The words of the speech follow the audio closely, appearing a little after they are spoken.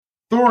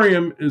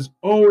thorium is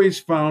always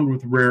found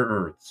with rare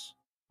earths.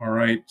 All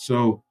right.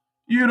 So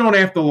you don't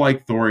have to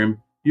like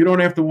thorium. You don't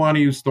have to want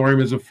to use thorium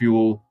as a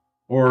fuel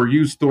or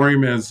use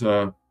thorium as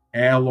a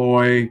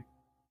alloy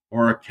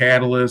or a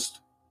catalyst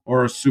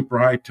or a super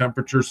high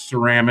temperature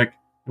ceramic.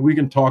 And we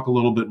can talk a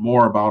little bit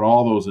more about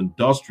all those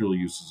industrial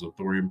uses of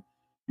thorium.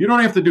 You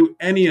don't have to do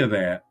any of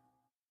that,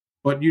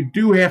 but you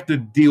do have to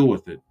deal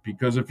with it,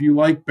 because if you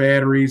like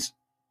batteries,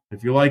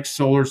 if you like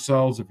solar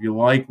cells, if you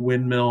like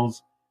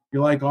windmills, if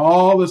you like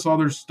all this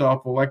other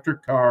stuff,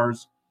 electric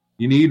cars,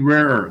 you need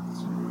rare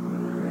earths.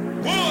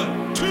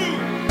 1, 2,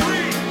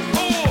 3,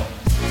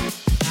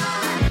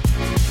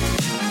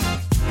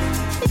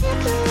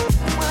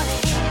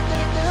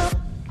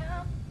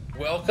 4.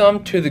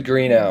 Welcome to the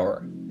Green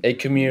Hour, a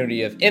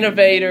community of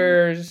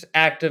innovators,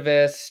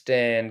 activists,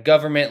 and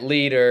government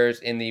leaders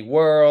in the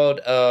world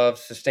of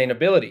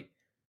sustainability.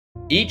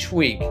 Each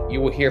week,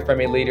 you will hear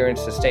from a leader in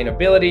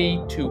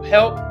sustainability to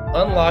help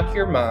unlock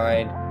your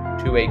mind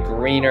to a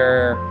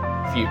greener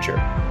future.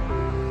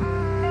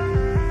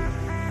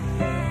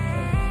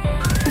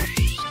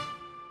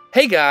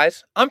 Hey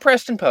guys, I'm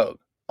Preston Pogue.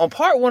 On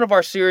part 1 of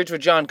our series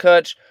with John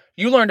Kutsch,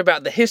 you learned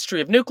about the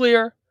history of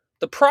nuclear,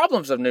 the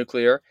problems of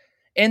nuclear,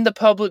 and the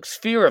public's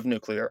fear of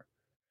nuclear.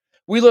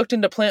 We looked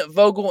into Plant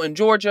Voggle in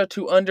Georgia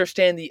to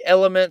understand the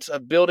elements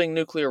of building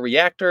nuclear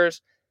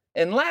reactors.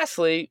 And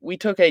lastly, we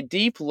took a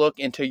deep look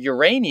into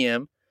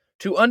uranium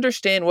to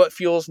understand what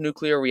fuels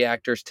nuclear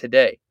reactors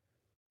today.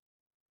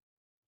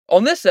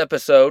 On this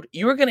episode,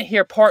 you are going to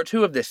hear part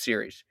 2 of this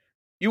series.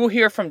 You will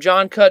hear from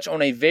John Kutsch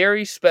on a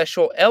very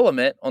special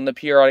element on the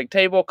periodic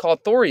table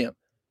called thorium.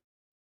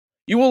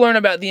 You will learn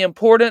about the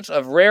importance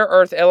of rare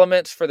earth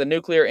elements for the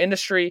nuclear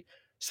industry,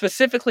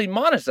 specifically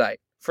monazite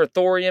for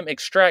thorium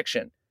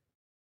extraction.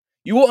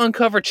 You will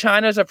uncover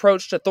China's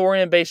approach to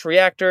thorium-based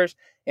reactors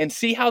and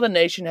see how the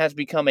nation has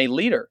become a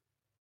leader.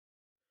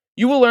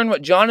 You will learn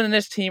what John and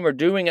his team are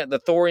doing at the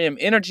Thorium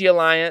Energy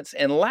Alliance,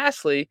 and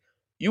lastly,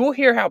 you will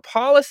hear how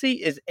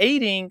policy is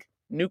aiding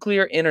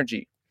nuclear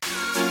energy.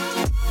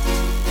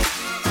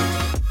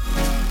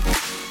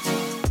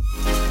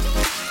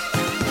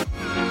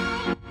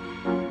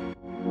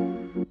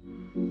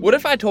 What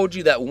if I told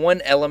you that one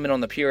element on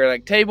the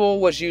periodic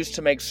table was used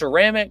to make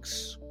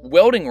ceramics,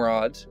 welding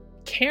rods,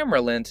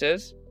 camera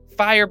lenses,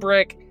 fire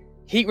brick,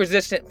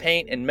 heat-resistant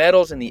paint, and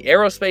metals in the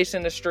aerospace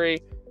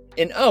industry?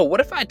 And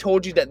what if I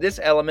told you that this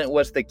element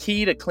was the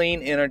key to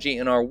clean energy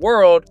in our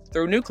world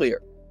through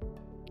nuclear?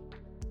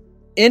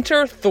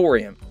 Enter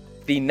thorium,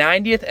 the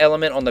 90th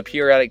element on the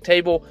periodic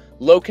table,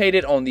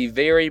 located on the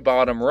very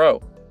bottom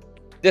row.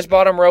 This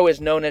bottom row is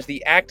known as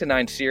the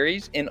actinide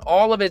series, and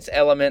all of its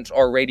elements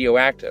are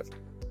radioactive.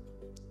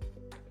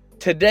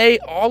 Today,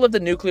 all of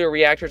the nuclear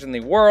reactors in the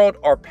world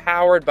are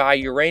powered by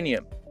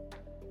uranium.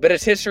 But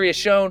as history has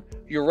shown,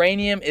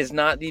 uranium is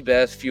not the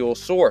best fuel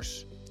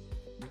source.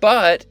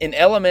 But an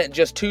element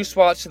just 2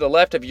 spots to the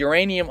left of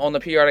uranium on the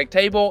periodic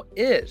table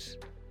is.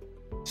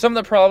 Some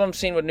of the problems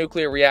seen with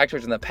nuclear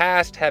reactors in the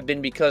past have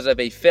been because of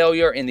a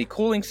failure in the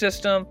cooling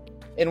system,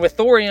 and with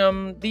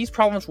thorium, these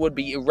problems would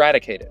be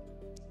eradicated.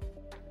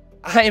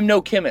 I am no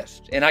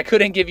chemist, and I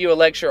couldn't give you a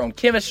lecture on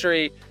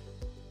chemistry,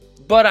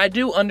 but I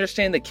do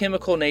understand the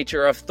chemical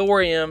nature of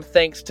thorium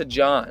thanks to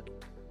John.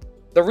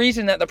 The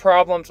reason that the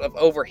problems of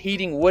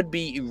overheating would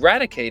be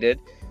eradicated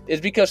is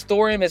because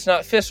thorium is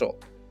not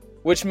fissile,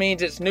 which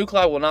means its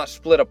nuclei will not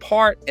split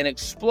apart and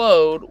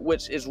explode,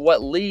 which is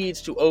what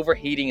leads to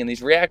overheating in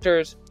these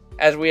reactors,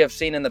 as we have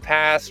seen in the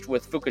past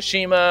with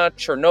Fukushima,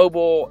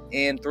 Chernobyl,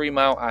 and 3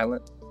 Mile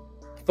Island.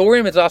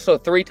 Thorium is also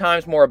 3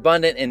 times more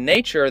abundant in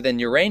nature than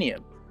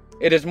uranium.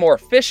 It is more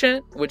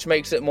efficient, which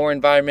makes it more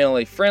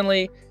environmentally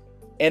friendly,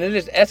 and it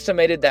is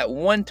estimated that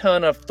 1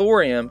 ton of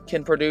thorium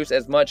can produce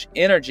as much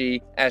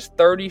energy as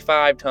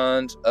 35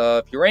 tons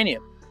of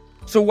uranium.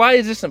 So why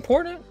is this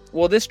important?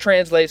 Well, this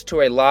translates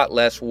to a lot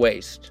less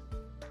waste.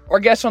 Our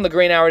guest on the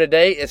Green Hour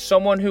today is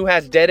someone who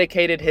has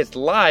dedicated his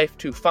life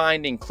to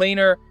finding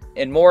cleaner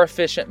and more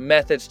efficient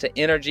methods to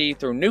energy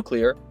through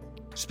nuclear,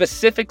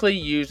 specifically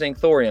using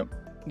thorium.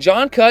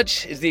 John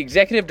Kutsch is the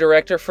executive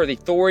director for the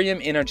Thorium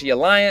Energy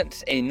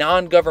Alliance, a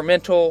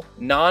non-governmental,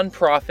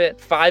 non-profit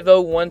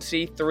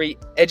 501c3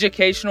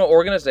 educational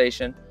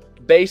organization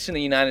based in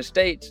the United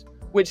States,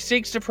 which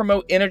seeks to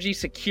promote energy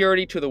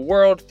security to the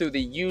world through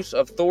the use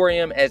of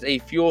thorium as a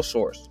fuel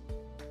source.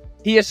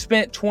 He has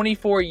spent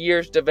 24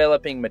 years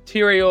developing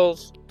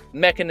materials,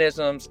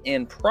 mechanisms,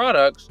 and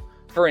products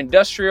for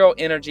industrial,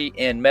 energy,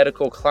 and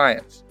medical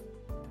clients.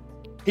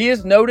 He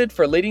is noted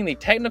for leading the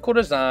technical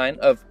design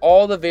of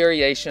all the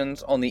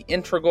variations on the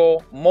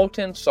integral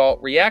molten salt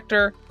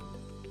reactor,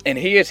 and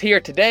he is here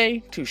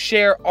today to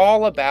share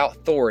all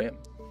about thorium.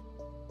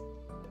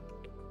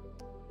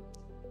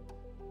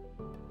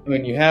 I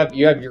mean, you have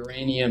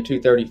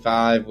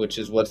uranium-235, which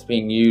is what's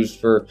being used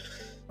for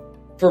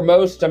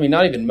most,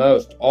 not even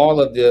most, all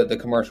of the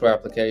commercial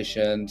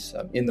applications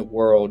in the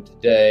world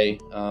today.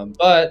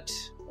 But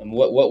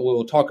what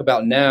we'll talk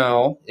about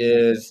now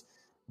is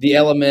the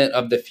element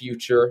of the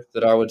future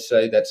that I would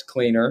say that's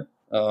cleaner,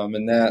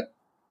 and that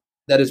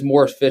that is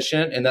more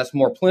efficient and that's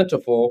more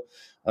plentiful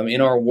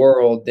in our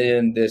world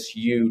than this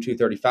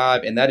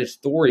U-235, and that is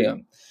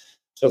thorium.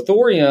 So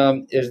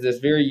thorium is this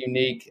very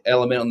unique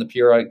element on the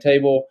periodic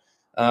table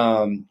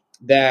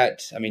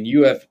that, I mean,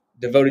 you have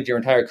devoted your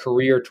entire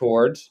career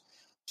towards.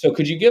 So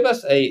could you give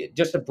us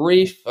just a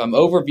brief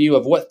overview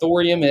of what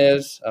thorium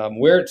is,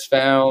 where it's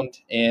found,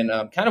 and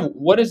kind of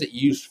what is it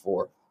used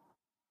for?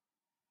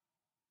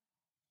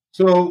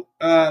 So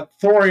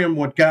thorium,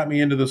 what got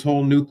me into this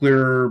whole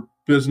nuclear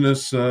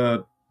business,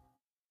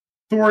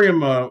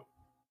 thorium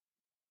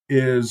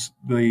is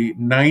the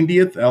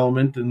 90th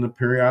element in the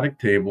periodic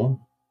table.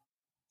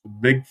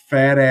 Big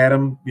fat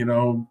atom,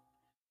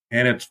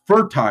 and it's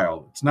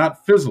fertile. It's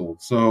not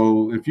fizzled.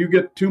 So if you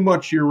get too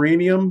much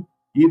uranium,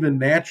 even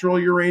natural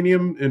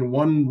uranium, in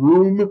one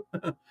room,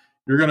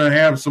 you're going to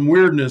have some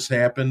weirdness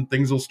happen.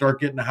 Things will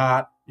start getting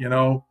hot.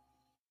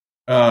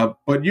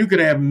 But you could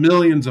have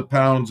millions of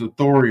pounds of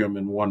thorium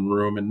in one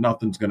room and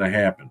nothing's going to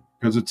happen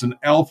because it's an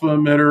alpha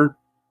emitter.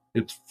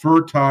 It's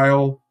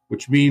fertile,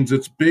 which means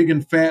it's big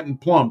and fat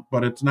and plump,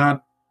 but it's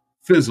not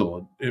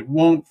fizzle. It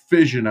won't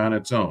fission on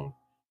its own.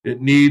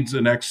 It needs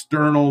an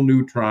external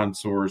neutron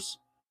source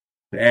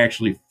to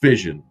actually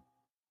fission.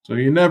 So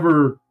you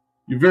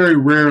very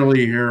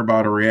rarely hear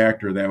about a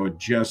reactor that would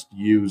just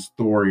use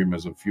thorium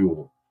as a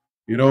fuel.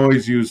 You'd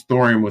always use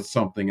thorium with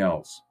something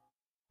else.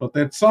 But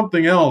that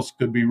something else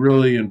could be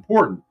really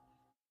important,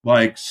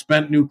 like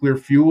spent nuclear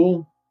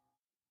fuel,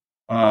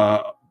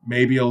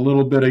 maybe a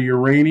little bit of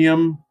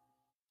uranium,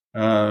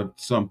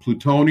 some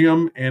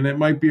plutonium, and it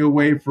might be a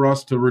way for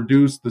us to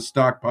reduce the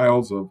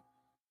stockpiles of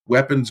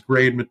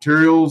weapons-grade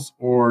materials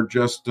or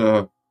just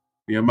the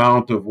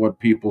amount of what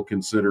people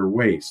consider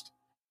waste.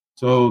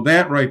 So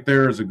that right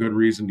there is a good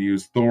reason to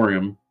use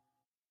thorium.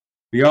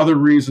 The other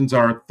reasons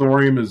are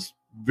thorium is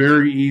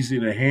very easy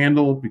to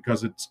handle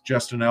because it's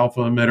just an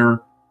alpha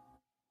emitter.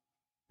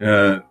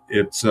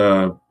 It's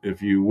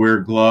if you wear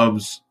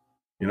gloves,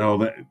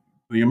 that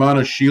the amount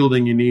of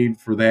shielding you need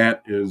for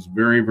that is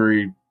very,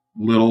 very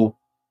little.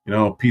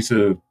 A piece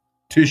of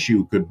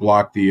tissue could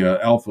block the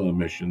alpha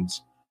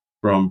emissions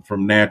from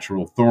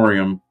natural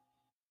thorium.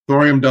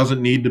 Thorium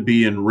doesn't need to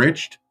be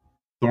enriched.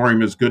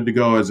 Thorium is good to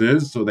go as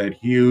is. So that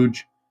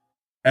huge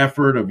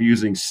effort of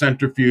using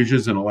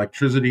centrifuges and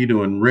electricity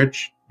to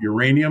enrich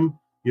uranium,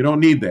 you don't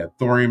need that.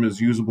 Thorium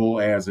is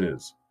usable as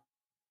is.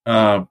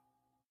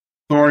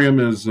 Thorium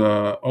is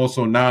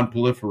also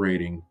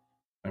non-proliferating.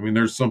 I mean,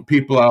 there's some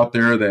people out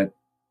there that,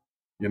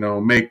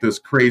 make this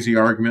crazy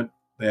argument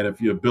that if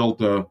you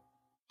built a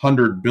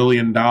 $100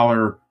 billion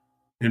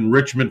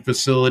enrichment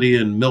facility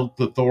and milked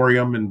the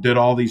thorium and did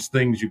all these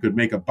things, you could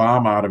make a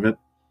bomb out of it.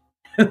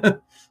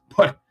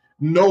 But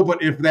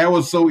if that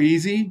was so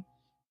easy,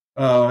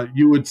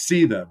 you would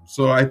see them.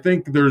 So I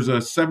think there's a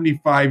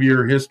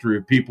 75-year history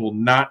of people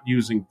not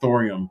using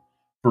thorium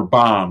for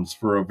bombs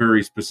for a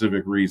very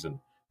specific reason.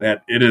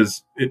 That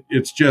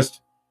it's just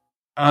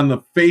on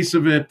the face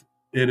of it,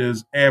 it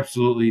is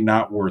absolutely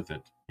not worth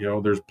it.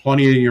 There's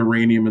plenty of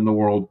uranium in the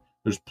world.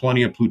 There's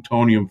plenty of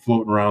plutonium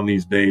floating around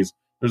these days.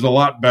 There's a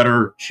lot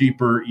better,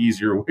 cheaper,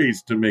 easier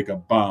ways to make a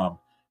bomb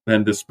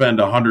than to spend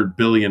 $100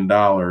 billion,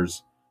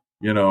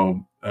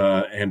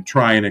 and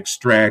try and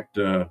extract,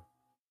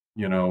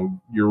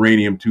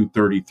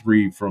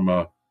 uranium-233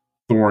 from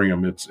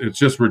thorium. It's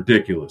just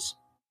ridiculous.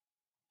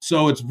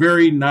 So it's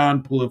very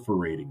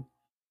non-proliferating.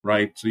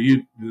 Right. So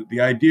the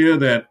idea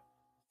that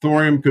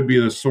thorium could be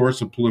the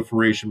source of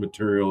proliferation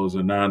material is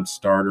a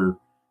non-starter.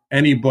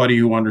 Anybody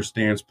who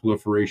understands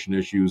proliferation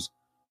issues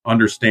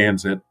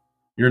understands that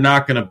you're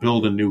not going to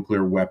build a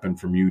nuclear weapon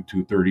from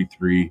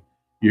U-233.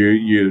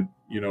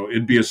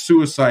 It'd be a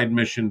suicide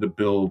mission to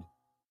build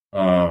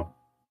a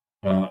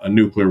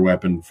nuclear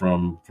weapon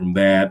from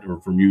that or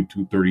from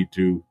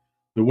U-232.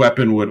 The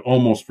weapon would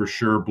almost for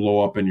sure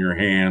blow up in your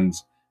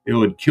hands. It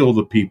would kill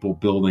the people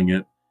building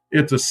it.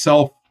 It's a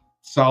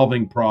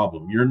self-solving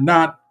problem. You're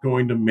not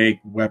going to make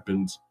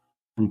weapons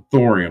from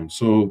thorium.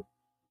 So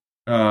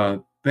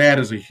that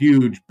is a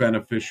huge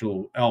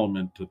beneficial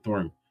element to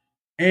thorium.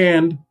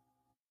 And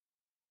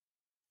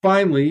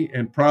finally,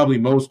 and probably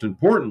most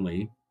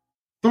importantly,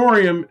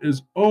 thorium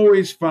is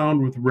always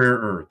found with rare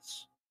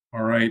earths.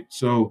 All right.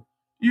 So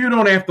you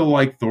don't have to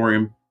like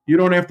thorium. You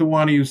don't have to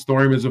want to use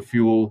thorium as a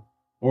fuel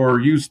or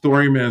use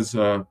thorium as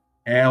a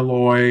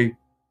alloy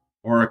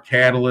or a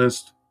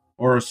catalyst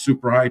or a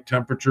super high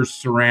temperature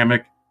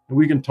ceramic. And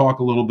we can talk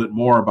a little bit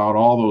more about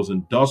all those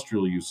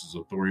industrial uses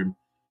of thorium.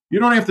 You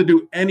don't have to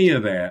do any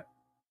of that,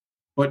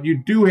 but you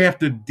do have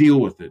to deal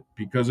with it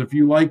because if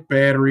you like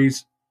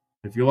batteries,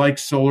 if you like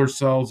solar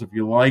cells, if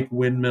you like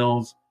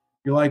windmills,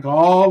 if you like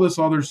all this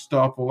other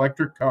stuff,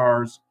 electric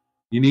cars,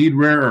 you need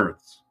rare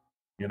earths.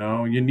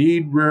 You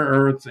need rare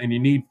earths and you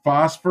need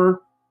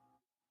phosphor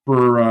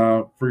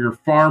for your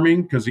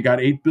farming because you got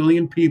 8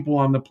 billion people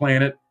on the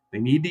planet. They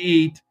need to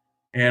eat.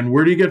 And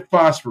where do you get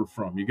phosphor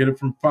from? You get it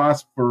from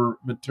phosphor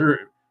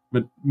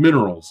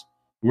minerals.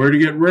 Where do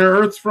you get rare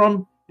earths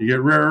from? You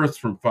get rare earths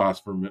from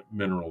phosphor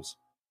minerals,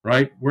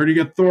 right? Where do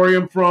you get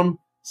thorium from?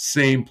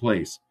 Same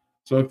place.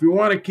 So if you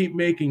want to keep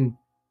making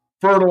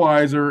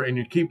fertilizer and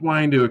you keep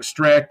wanting to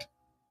extract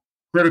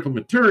critical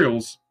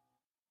materials,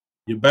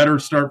 you better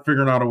start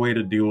figuring out a way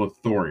to deal with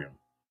thorium,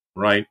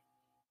 right?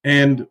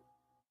 And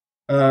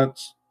uh,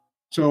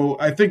 so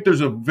I think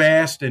there's a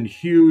vast and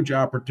huge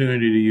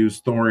opportunity to use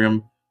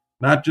thorium,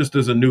 not just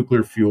as a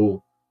nuclear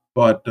fuel,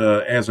 but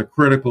as a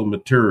critical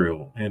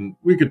material. And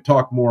we could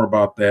talk more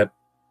about that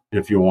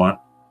if you want.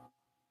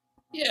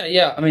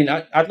 Yeah. I mean,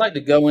 I'd like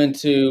to go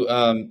into,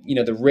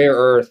 the rare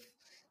earth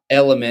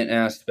element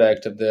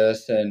aspect of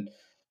this. And,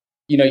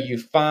 you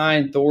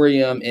find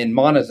thorium in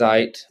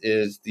monazite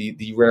is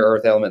the rare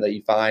earth element that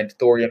you find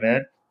thorium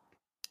in.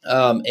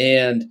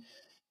 And,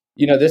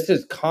 this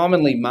is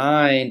commonly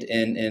mined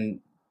in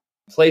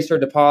placer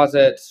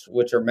deposits,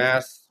 which are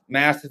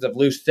masses of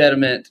loose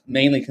sediment,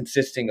 mainly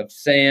consisting of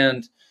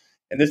sand.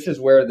 And this is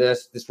where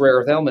this rare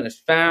earth element is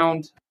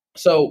found.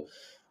 So,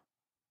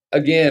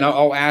 again,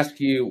 I'll ask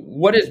you,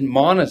 what is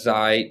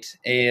monazite,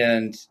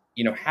 and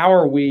how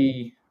are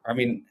we? I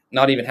mean,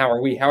 not even how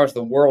are we? How is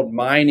the world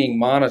mining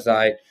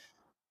monazite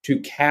to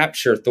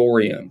capture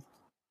thorium?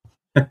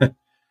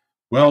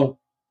 Well,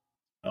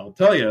 I'll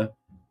tell you,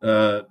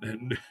 uh,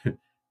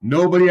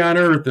 nobody on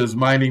Earth is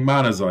mining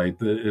monazite.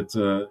 It's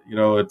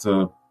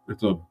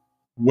a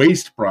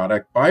waste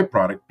product,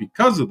 byproduct,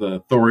 because of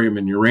the thorium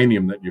and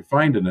uranium that you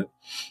find in it.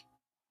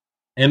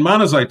 And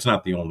monazite's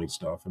not the only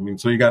stuff. I mean,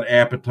 so you got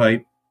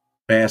apatite,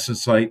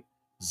 bastite,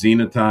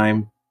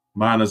 xenotime,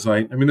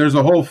 monazite. I mean, there's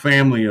a whole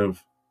family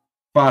of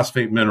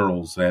phosphate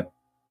minerals that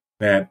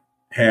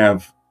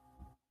have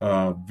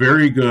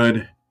very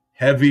good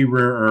heavy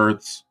rare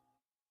earths,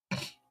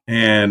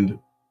 and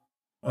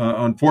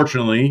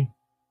unfortunately,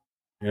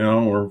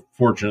 or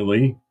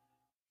fortunately,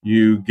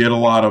 you get a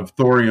lot of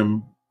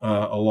thorium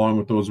along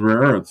with those rare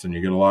earths, and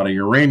you get a lot of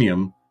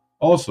uranium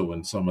also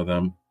in some of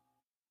them.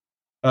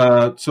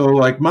 So,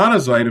 like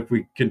monazite, if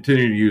we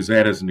continue to use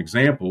that as an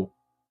example,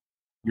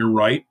 you're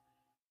right.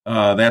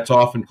 That's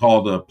often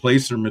called a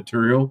placer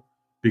material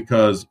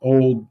because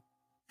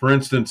for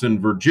instance,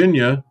 in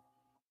Virginia,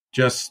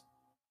 just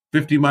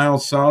 50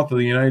 miles south of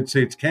the United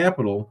States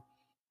Capitol,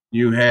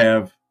 you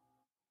have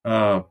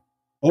uh,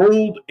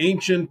 old,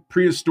 ancient,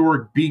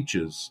 prehistoric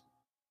beaches.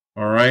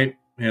 All right.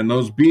 And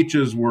those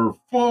beaches were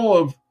full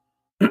of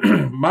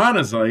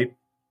monazite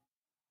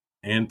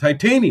and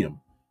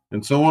titanium.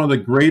 And so one of the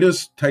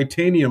greatest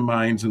titanium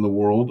mines in the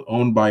world,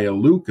 owned by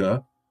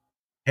Iluka,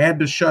 had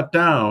to shut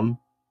down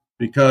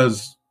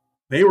because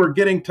they were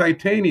getting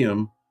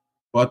titanium,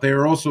 but they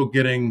were also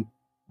getting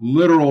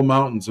literal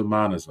mountains of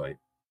monazite.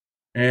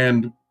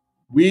 And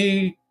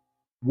we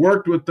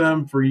worked with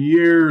them for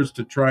years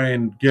to try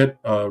and get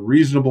a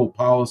reasonable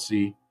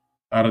policy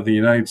out of the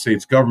United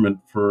States government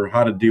for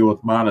how to deal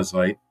with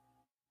monazite.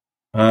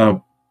 Uh,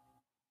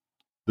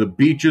 the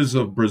beaches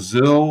of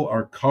Brazil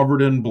are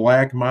covered in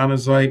black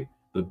monazite.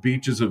 The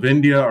beaches of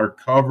India are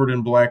covered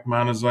in black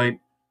monazite,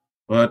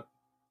 but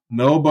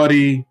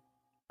nobody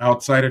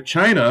outside of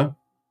China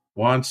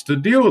wants to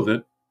deal with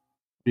it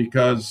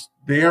because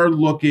they are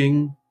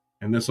looking,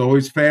 and this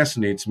always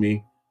fascinates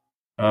me,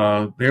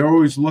 they're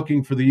always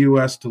looking for the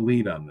U.S. to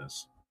lead on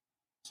this.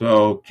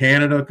 So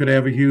Canada could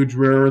have a huge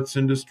rare earths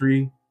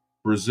industry.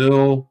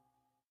 Brazil,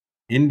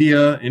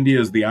 India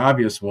is the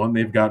obvious one.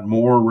 They've got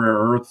more rare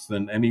earths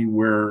than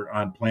anywhere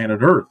on planet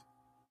Earth.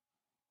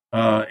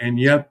 And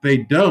yet they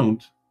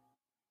don't,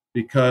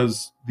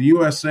 because the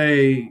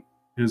USA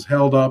is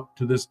held up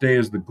to this day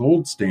as the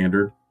gold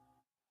standard,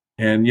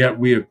 and yet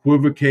we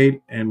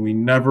equivocate and we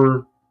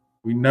never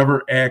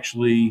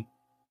actually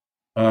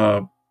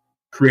uh,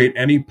 create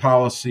any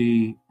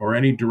policy or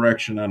any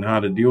direction on how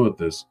to deal with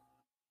this.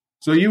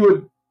 So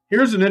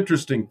here's an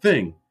interesting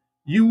thing.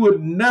 You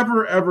would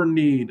never ever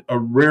need a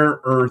rare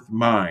earth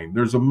mine.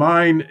 There's a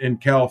mine in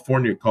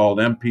California called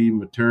MP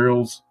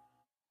Materials,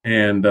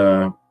 and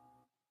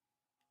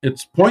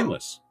it's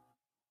pointless.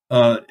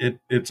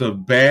 It's a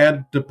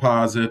bad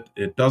deposit.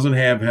 It doesn't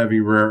have heavy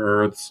rare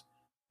earths.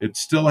 It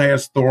still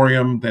has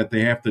thorium that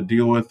they have to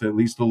deal with at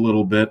least a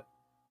little bit.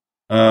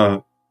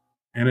 And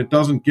it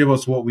doesn't give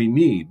us what we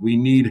need. We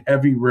need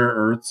heavy rare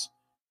earths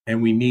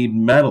and we need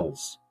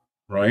metals,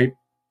 right?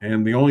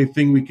 And the only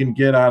thing we can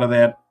get out of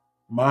that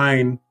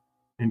mine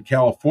in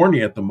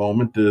California at the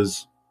moment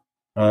is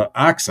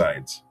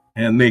oxides.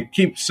 And they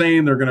keep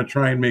saying they're going to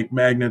try and make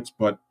magnets,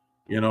 but,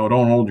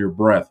 don't hold your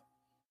breath.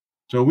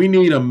 So we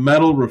need a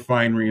metal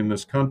refinery in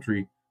this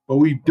country, but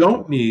we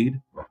don't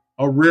need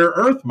a rare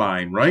earth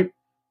mine, right?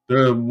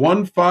 The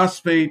one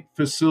phosphate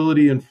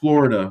facility in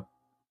Florida,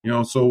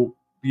 so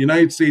the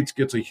United States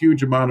gets a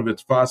huge amount of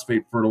its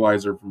phosphate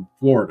fertilizer from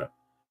Florida.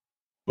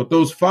 But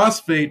those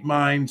phosphate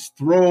mines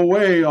throw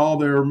away all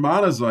their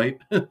monazite.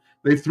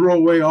 They throw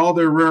away all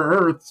their rare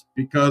earths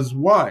because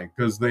why?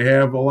 Because they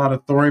have a lot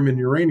of thorium and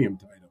uranium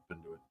tied up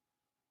into it.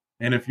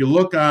 And if you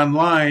look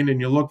online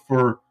and you look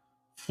for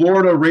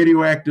Florida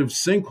radioactive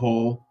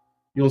sinkhole,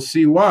 you'll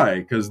see why.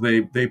 Because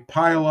they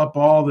pile up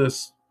all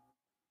this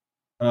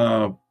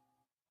uh,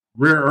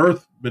 rare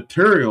earth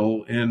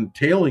material in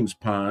tailings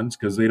ponds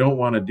because they don't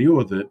want to deal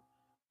with it.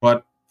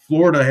 But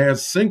Florida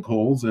has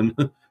sinkholes,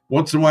 and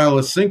once in a while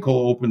a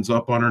sinkhole opens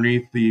up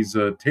underneath these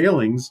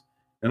tailings,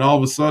 and all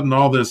of a sudden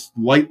all this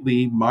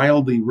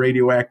mildly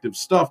radioactive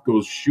stuff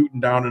goes shooting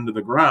down into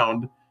the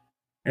ground,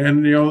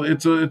 and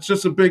it's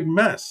just a big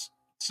mess.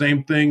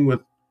 Same thing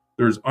with,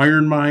 there's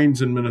iron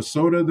mines in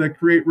Minnesota that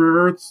create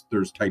rare earths.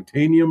 There's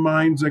titanium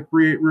mines that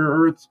create rare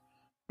earths.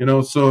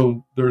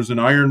 So there's an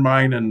iron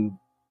mine in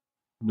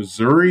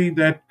Missouri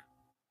that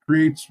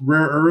creates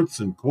rare earths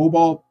and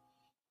cobalt.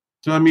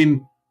 So, I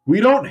mean, we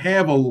don't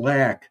have a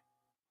lack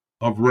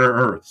of rare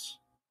earths.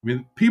 I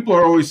mean, people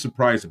are always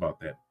surprised about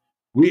that.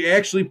 We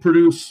actually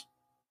produce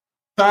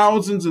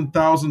thousands and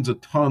thousands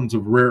of tons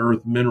of rare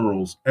earth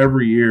minerals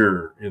every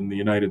year in the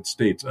United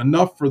States,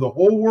 enough for the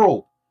whole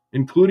world,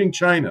 including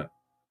China.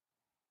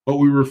 But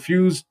we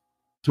refuse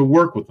to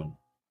work with them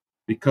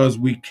because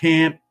we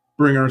can't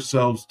bring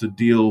ourselves to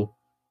deal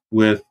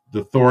with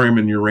the thorium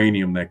and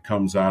uranium that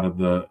comes out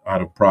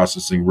of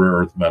processing rare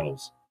earth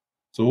metals.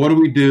 So what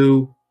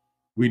do?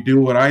 We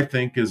do what I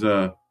think is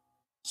a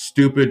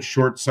stupid,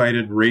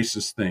 short-sighted,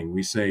 racist thing.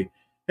 We say,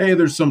 hey,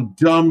 there's some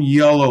dumb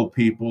yellow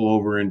people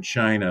over in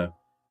China,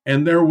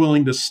 and they're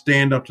willing to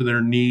stand up to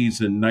their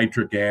knees in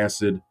nitric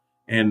acid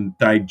and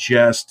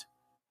digest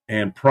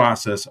and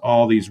process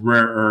all these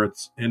rare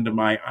earths into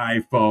my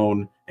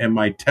iPhone and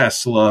my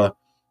Tesla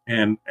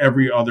and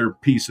every other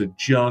piece of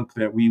junk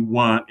that we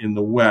want in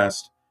the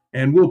West,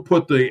 and we'll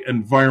put the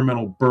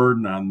environmental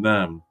burden on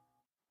them.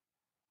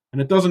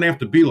 And it doesn't have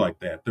to be like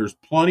that. There's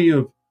plenty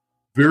of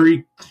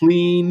very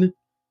clean,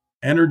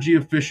 energy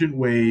efficient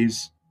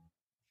ways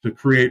to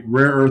create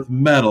rare earth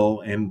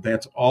metal, and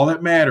that's all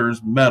that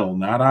matters, metal,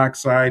 not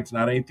oxides,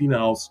 not anything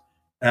else.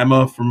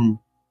 Emma from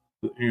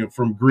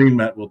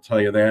GreenMet will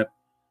tell you that.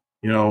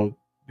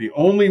 The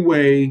only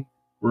way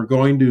we're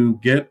going to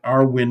get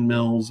our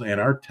windmills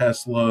and our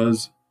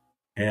Teslas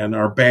and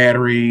our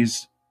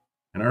batteries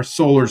and our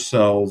solar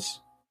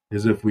cells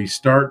is if we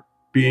start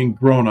being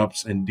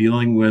grown-ups and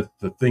dealing with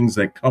the things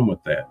that come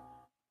with that.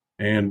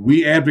 And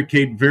we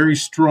advocate very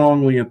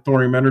strongly at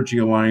Thorium Energy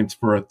Alliance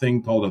for a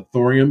thing called a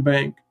thorium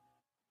bank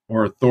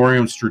or a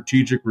thorium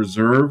strategic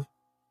reserve,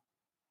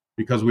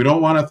 because we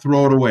don't want to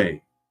throw it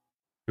away,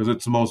 because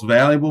it's the most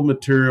valuable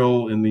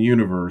material in the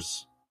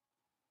universe.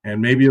 And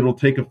maybe it'll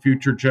take a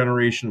future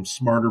generation of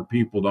smarter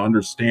people to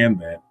understand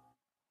that.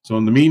 So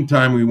in the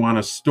meantime, we want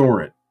to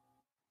store it.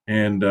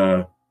 And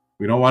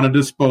we don't want to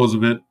dispose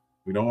of it.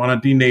 We don't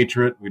want to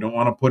denature it. We don't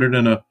want to put it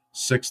in a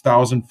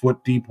 6,000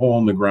 foot deep hole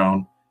in the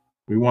ground.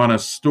 We want to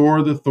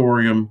store the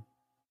thorium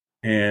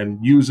and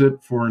use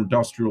it for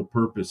industrial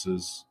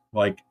purposes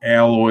like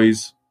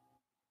alloys,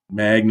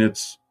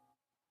 magnets,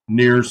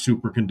 near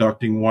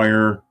superconducting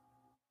wire,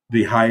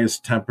 the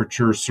highest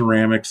temperature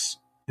ceramics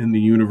in the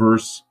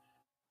universe,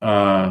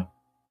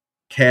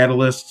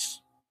 catalysts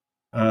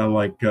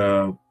like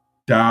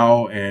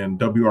Dow and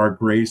W.R.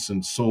 Grace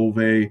and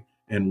Solvay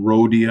and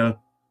Rhodia.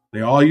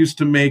 They all used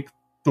to make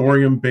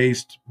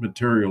thorium-based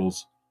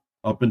materials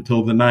up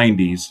until the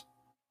 90s,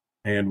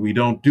 and we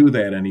don't do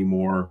that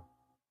anymore.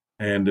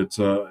 And it's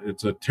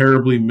a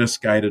terribly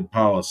misguided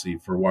policy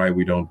for why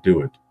we don't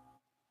do it.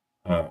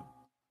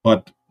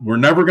 But we're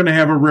never going to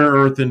have a rare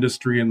earth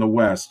industry in the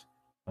West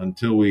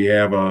until we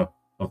have a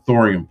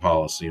thorium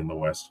policy in the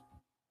West.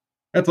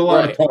 That's a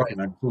lot of talking.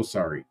 Right. I'm so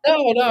sorry.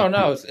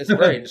 No. It's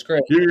great. It's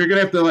great. You're going to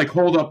have to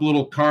hold up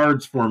little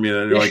cards for me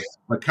that are like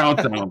a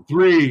countdown.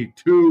 3,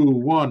 2,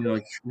 1. You're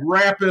like,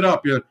 wrap it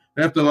up. You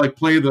have to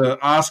play the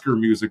Oscar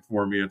music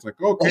for me. It's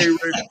like, okay,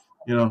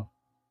 Rick,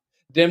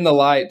 Dim the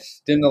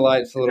lights a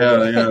little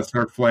bit. Yeah,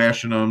 start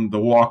flashing them. The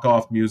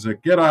walk-off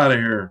music. Get out of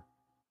here.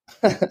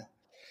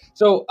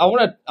 So I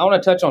want to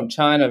touch on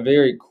China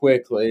very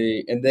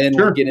quickly, and then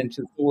we'll get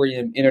into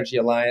Thorium Energy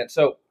Alliance.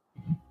 So,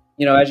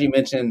 as you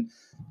mentioned,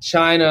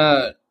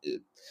 China,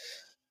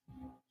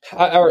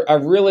 I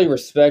really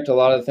respect a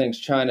lot of the things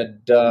China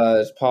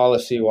does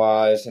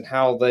policy-wise and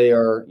how they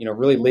are,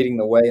 really leading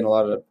the way in a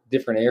lot of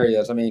different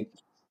areas. I mean,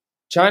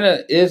 China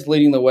is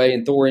leading the way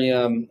in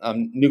thorium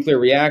nuclear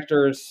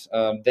reactors.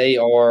 They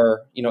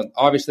are,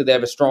 obviously they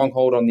have a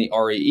stronghold on the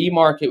REE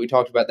market. We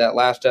talked about that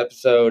last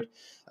episode.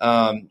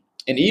 And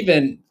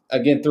even,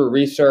 again, through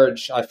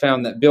research, I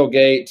found that Bill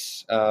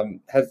Gates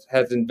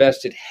has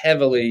invested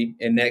heavily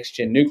in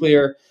next-gen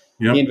nuclear.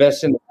 Yep. He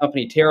invested in the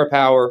company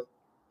TerraPower,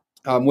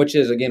 which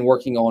is, again,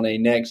 working on a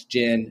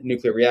next-gen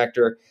nuclear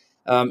reactor.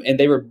 And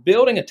they were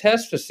building a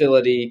test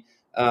facility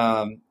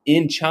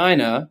in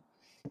China,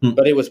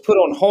 but it was put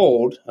on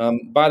hold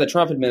by the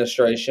Trump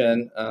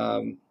administration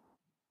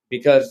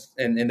because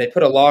they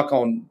put a lock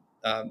on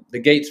the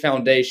Gates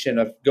Foundation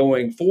of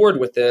going forward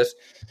with this.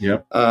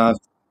 Yep.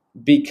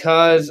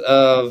 Because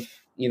of,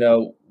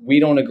 we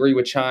don't agree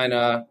with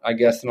China, I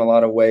guess, in a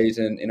lot of ways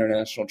in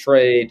international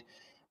trade.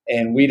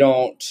 And we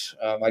don't,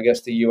 I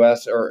guess the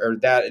U.S. or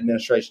that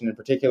administration in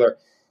particular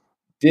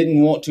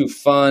didn't want to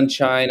fund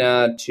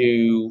China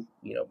to,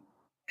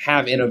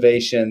 have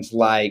innovations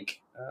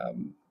like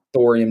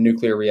thorium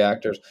nuclear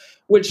reactors,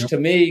 which to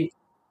me,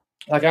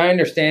 I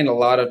understand a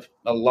lot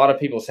of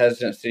people's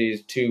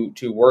hesitancies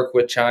to work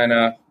with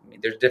China. mean,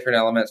 there's different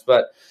elements,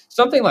 but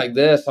something like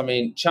this, I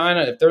mean,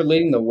 China, if they're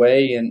leading the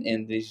way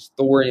in these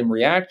thorium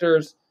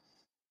reactors,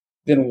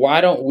 then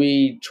why don't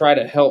we try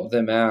to help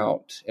them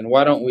out? And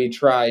why don't we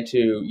try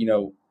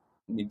to,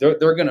 I mean,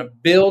 they're going to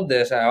build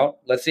this out.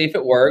 Let's see if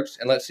it works,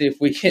 and let's see if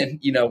we can,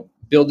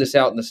 build this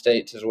out in the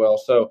States as well.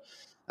 So,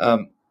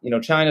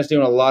 China's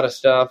doing a lot of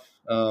stuff.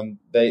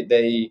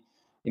 They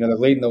they're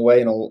leading the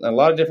way in a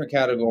lot of different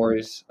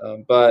categories.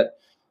 But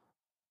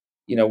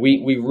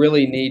we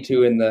really need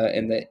to in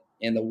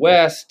the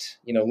West,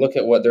 look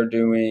at what they're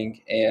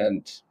doing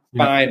and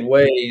find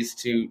ways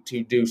to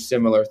do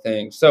similar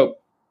things. So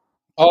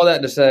all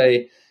that to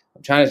say,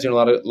 China's doing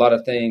a lot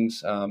of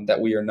things that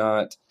we are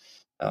not.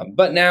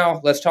 But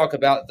now let's talk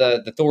about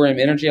the Thorium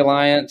Energy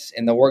Alliance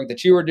and the work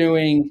that you were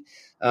doing.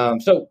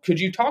 So could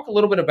you talk a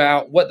little bit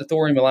about what the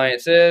Thorium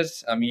Alliance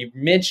is? You've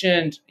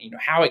mentioned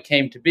how it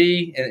came to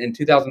be in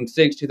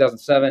 2006,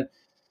 2007.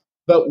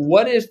 But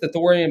what is the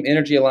Thorium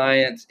Energy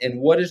Alliance, and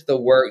what is the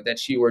work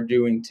that you are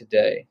doing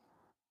today?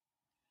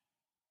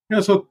 Yeah,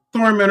 so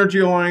Thorium Energy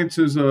Alliance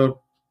is a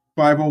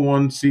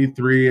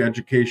 501c3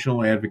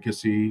 educational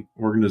advocacy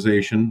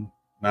organization,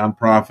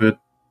 nonprofit,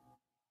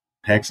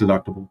 tax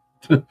deductible.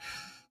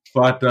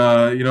 But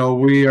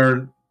we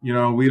are,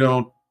 we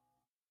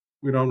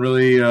don't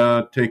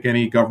really take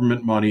any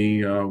government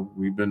money.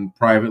 We've been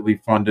privately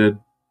funded,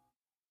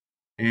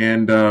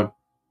 and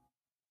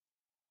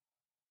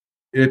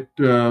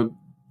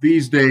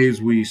these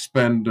days we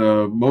spend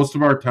most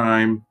of our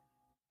time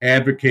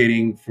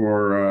advocating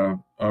for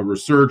a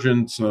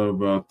resurgence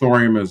of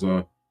thorium as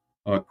a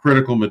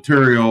critical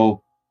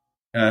material,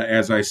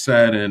 as I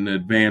said, in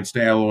advanced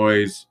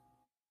alloys,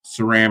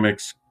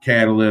 ceramics,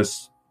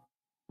 catalysts,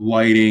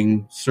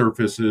 lighting,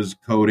 surfaces,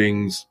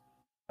 coatings,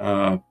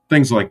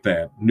 things like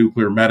that.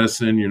 Nuclear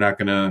medicine, you're not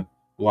going to,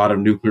 a lot of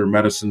nuclear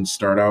medicines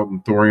start out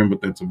in thorium,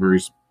 but that's a very,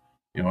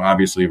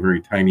 obviously a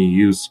very tiny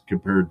use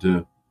compared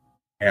to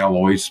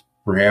alloys,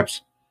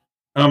 perhaps.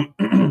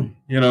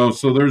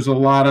 So there's a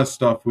lot of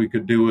stuff we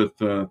could do with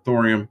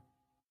thorium.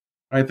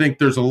 I think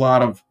there's a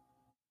lot of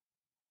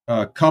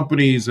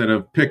companies that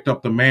have picked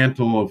up the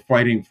mantle of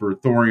fighting for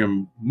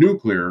thorium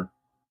nuclear.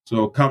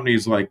 So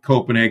companies like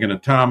Copenhagen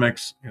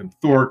Atomics and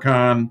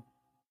Thorcon,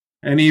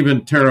 and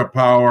even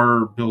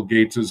TerraPower, Bill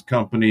Gates's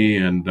company,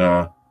 and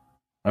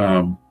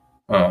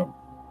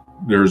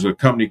there's a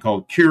company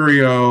called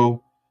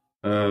Curio.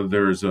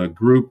 There's a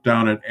group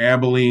down at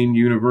Abilene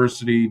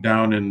University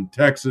down in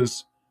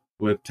Texas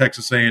with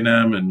Texas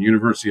A&M and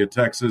University of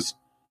Texas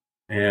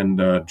and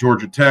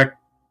Georgia Tech,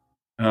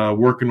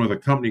 working with a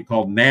company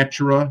called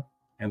Natura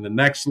and the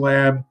Next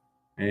Lab,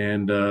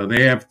 and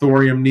they have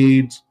thorium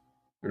needs.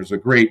 There's a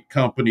great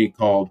company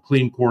called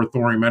Clean Core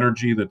Thorium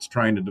Energy that's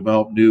trying to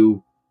develop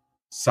new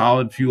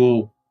solid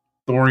fuel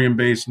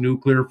thorium-based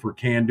nuclear for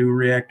CANDU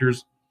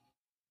reactors.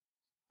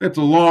 That's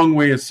a long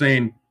way of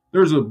saying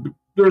there's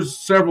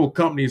several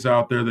companies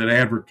out there that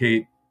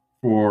advocate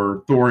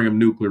for thorium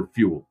nuclear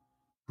fuel.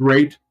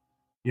 Great,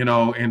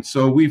 and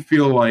so we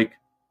feel like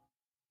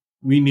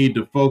we need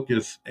to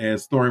focus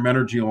as Thorium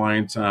Energy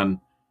Alliance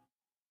on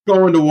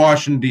going to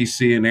Washington,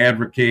 D.C. and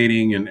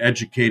advocating and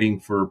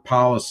educating for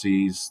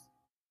policies.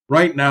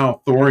 Right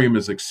now, thorium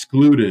is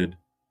excluded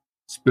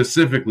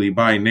specifically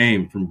by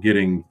name from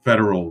getting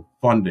federal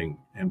funding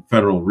and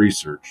federal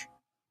research.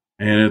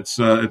 And it's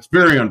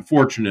very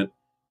unfortunate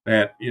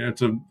that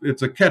it's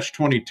a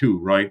catch-22,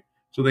 right?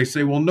 So they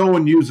say, well, no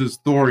one uses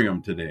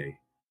thorium today.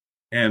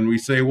 And we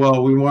say,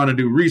 well, we want to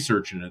do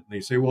research in it. And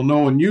they say, well, no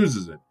one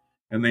uses it.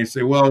 And they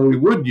say, well, we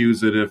would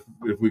use it if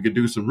we could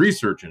do some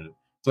research in it.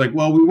 It's like,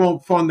 well, we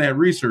won't fund that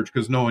research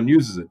because no one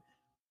uses it.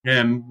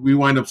 And we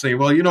wind up saying,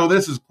 well,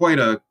 this is quite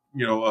a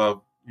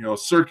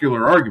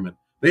circular argument.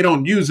 They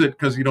don't use it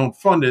because you don't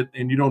fund it,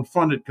 and you don't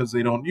fund it because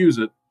they don't use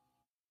it.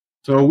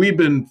 So we've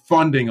been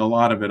funding a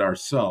lot of it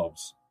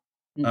ourselves.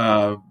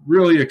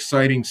 Really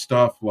exciting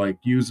stuff like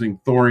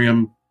using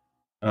thorium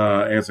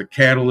as a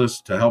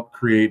catalyst to help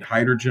create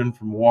hydrogen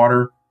from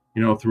water,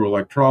 through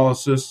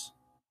electrolysis.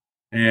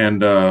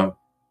 And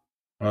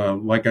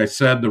like I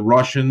said, the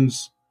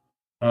Russians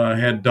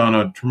had done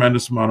a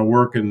tremendous amount of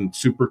work in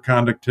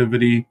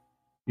superconductivity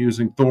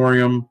using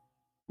thorium.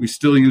 We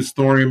still use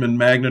thorium in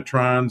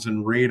magnetrons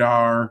and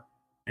radar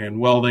and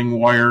welding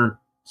wire.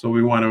 So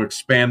we want to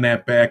expand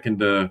that back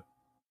into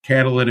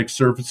catalytic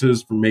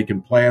surfaces for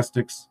making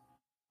plastics,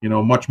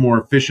 much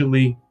more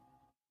efficiently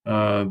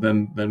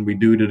than we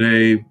do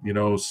today,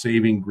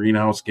 saving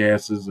greenhouse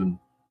gases and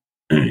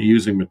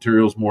using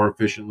materials more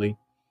efficiently.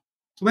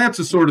 So that's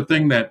the sort of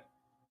thing that,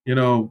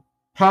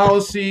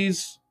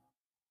 policies,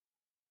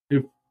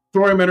 if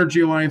Thorium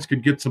Energy Alliance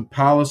could get some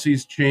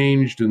policies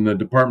changed in the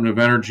Department of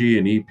Energy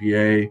and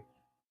EPA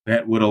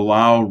that would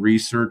allow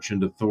research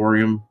into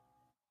thorium,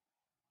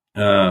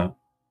 that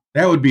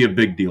would be a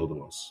big deal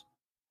to us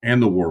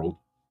and the world.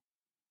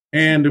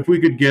 And if we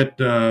could get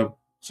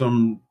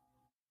some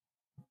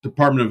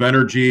Department of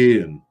Energy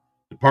and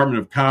Department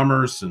of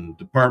Commerce and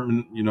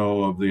Department,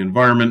 of the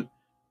Environment,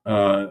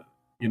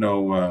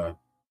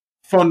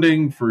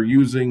 funding for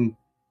using,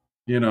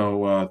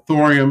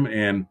 thorium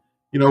and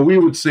we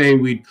would say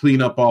we'd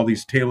clean up all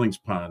these tailings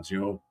ponds,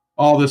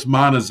 all this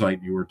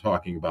monazite you were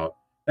talking about.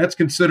 That's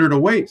considered a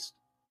waste,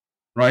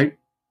 right?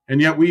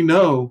 And yet we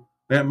know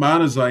that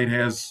monazite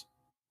has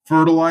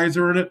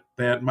fertilizer in it,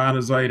 that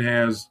monazite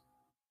has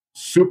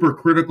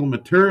supercritical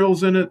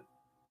materials in it.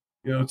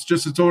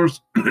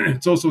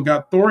 It's also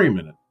got thorium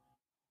in it.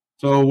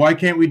 So why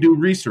can't we do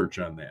research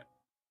on that?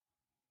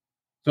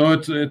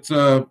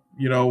 So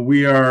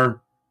we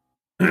are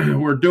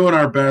we're doing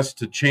our best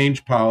to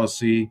change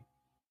policy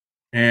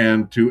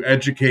and to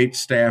educate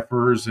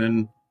staffers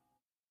and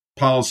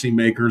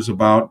policymakers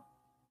about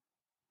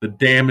the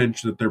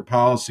damage that their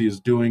policy is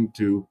doing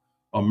to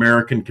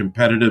American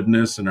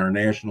competitiveness and our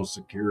national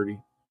security.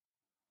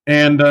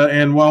 And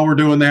while we're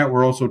doing that,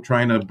 we're also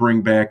trying to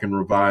bring back and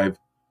revive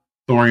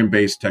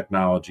thorium-based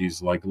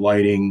technologies like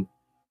lighting,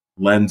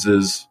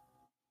 lenses,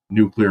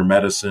 nuclear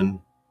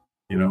medicine.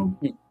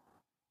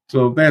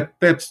 So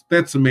that's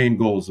the main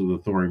goals of the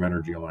Thorium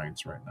Energy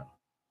Alliance right now.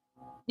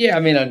 Yeah, I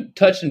mean, I'm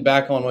touching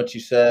back on what you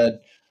said.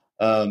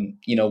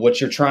 What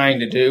you're trying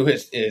to do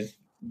is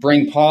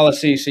bring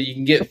policy so you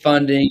can get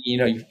funding.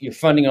 You're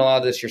funding a lot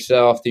of this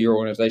yourself through your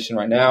organization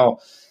right now.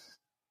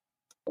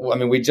 Well, I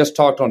mean, we just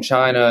talked on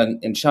China,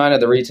 and in China,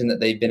 the reason that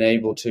they've been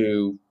able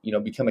to,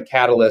 become a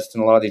catalyst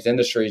in a lot of these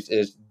industries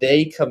is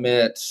they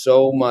commit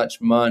so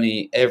much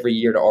money every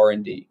year to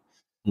R&D.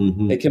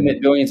 Mm-hmm. They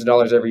commit billions of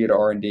dollars every year to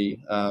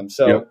R&D.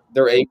 Yep.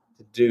 They're able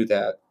to do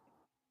that.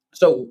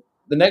 So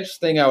the next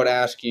thing I would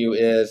ask you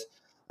is,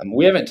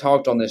 we haven't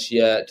talked on this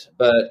yet,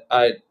 but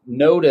I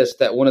noticed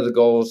that one of the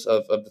goals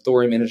of the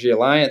Thorium Energy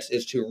Alliance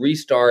is to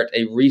restart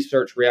a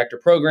research reactor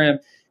program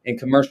and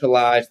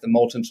commercialize the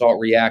molten salt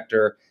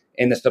reactor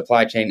and the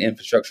supply chain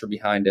infrastructure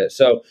behind it.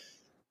 So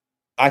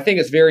I think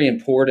it's very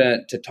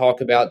important to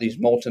talk about these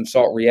molten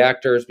salt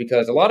reactors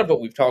because a lot of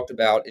what we've talked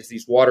about is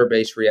these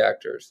water-based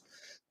reactors.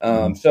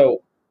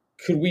 So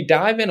could we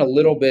dive in a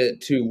little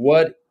bit to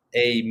what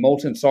a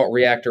molten salt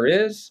reactor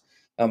is,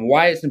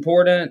 why it's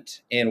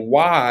important, and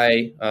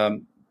why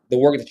the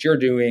work that you're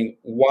doing,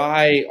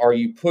 why are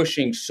you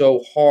pushing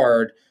so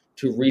hard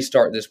to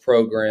restart this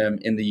program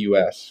in the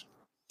U.S.?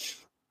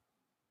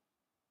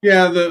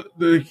 Yeah,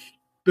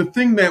 the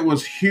thing that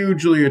was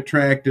hugely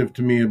attractive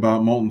to me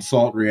about molten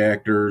salt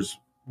reactors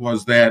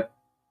was that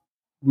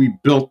we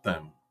built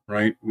them,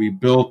 right? We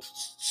built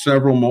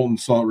several molten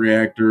salt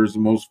reactors, the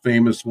most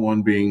famous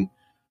one being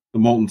the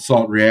molten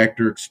salt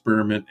reactor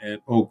experiment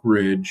at Oak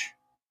Ridge.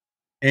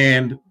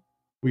 And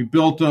we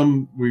built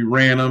them, we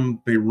ran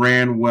them, they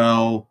ran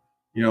well.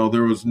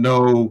 There's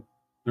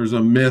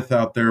a myth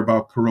out there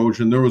about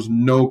corrosion. There was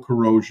no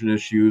corrosion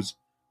issues.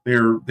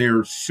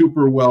 They're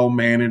super well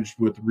managed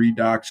with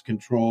redox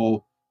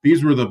control.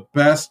 These were the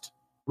best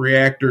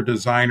reactor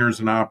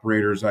designers and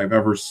operators I've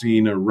ever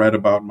seen or read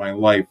about in my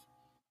life.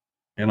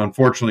 And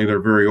unfortunately, they're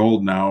very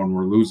old now and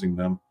we're losing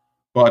them.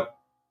 But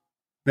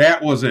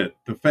that was it.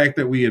 The fact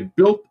that we had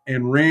built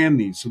and ran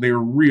these, so they were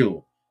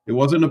real. It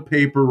wasn't a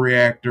paper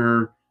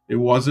reactor. It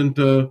wasn't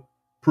a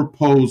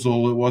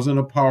proposal. It wasn't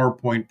a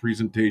PowerPoint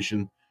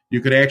presentation.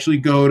 You could actually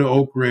go to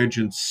Oak Ridge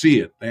and see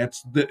it.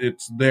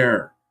 It's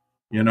there,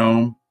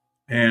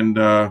 And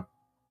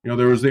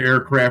there was the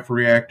aircraft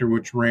reactor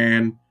which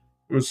ran.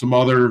 There was some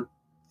other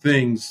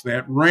things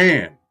that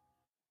ran.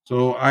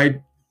 So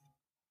I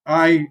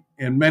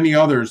and many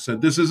others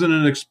said this isn't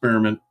an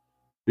experiment.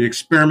 The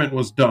experiment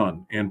was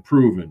done and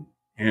proven,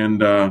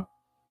 and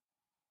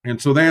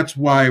so that's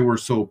why we're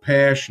so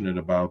passionate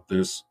about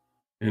this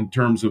in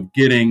terms of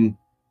getting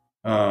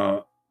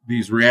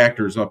these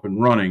reactors up and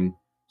running.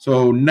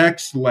 So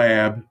Next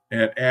Lab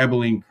at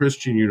Abilene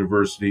Christian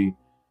University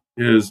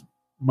is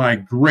my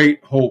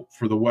great hope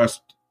for the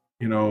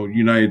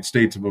United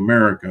States of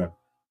America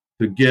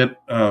to get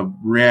a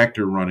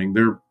reactor running.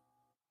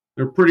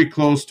 They're pretty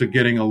close to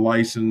getting a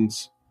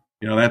license.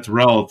 That's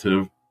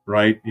relative,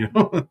 right?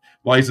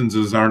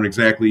 Licenses aren't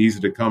exactly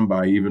easy to come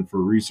by, even for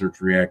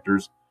research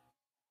reactors.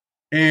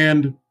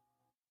 And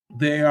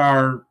they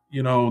are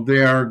going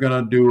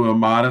to do a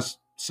modest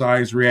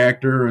size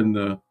reactor in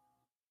the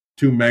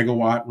 2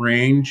 megawatt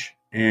range.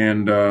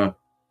 And,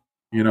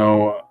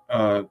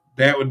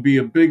 that would be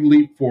a big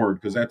leap forward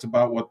because that's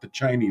about what the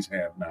Chinese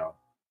have now.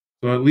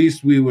 So at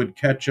least we would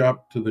catch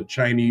up to the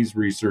Chinese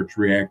research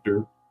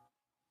reactor.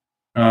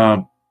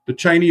 The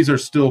Chinese are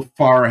still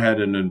far ahead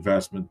in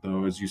investment,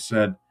 though. As you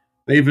said,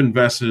 they've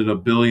invested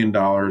 $1 billion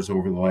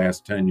over the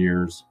last 10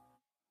 years,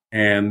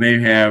 and they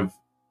have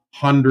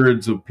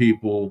hundreds of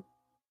people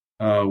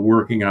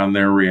working on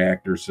their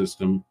reactor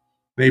system.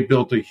 They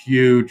built a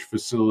huge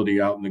facility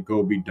out in the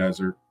Gobi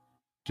Desert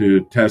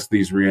to test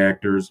these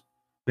reactors.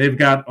 They've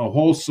got a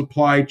whole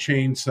supply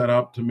chain set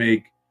up to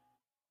make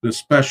the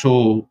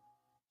special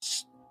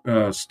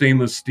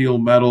stainless steel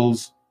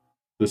metals,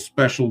 the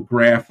special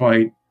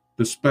graphite,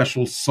 the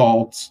special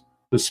salts,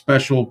 the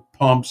special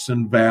pumps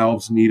and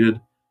valves needed.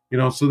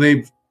 So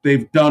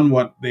they've done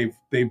what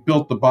they've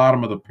built the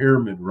bottom of the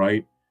pyramid,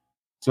 right?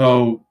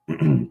 So,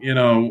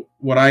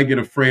 what I get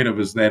afraid of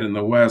is that in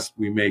the West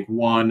we make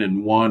one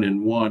and one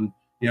and one.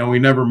 We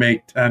never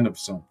make 10 of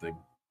something.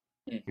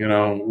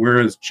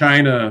 Whereas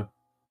China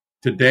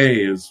today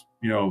is,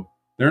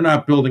 they're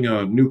not building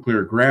a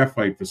nuclear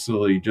graphite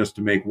facility just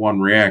to make one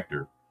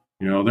reactor.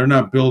 They're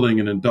not building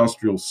an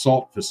industrial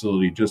salt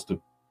facility just to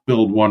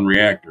build one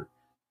reactor.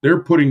 They're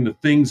putting the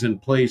things in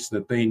place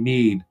that they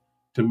need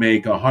to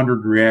make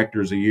 100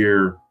 reactors a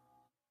year.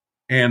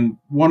 And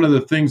one of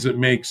the things that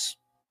makes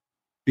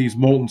these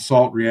molten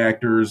salt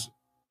reactors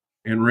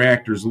and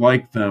reactors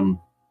like them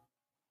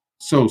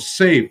so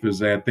safe is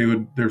that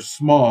they're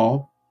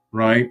small,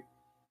 right?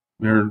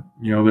 They're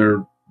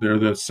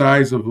the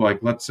size of, like,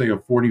 let's say, a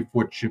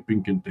 40-foot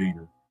shipping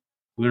container.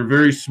 They're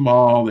very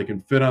small. They can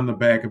fit on the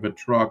back of a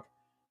truck.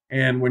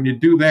 And when you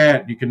do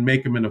that, you can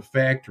make them in a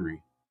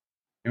factory.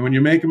 And when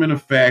you make them in a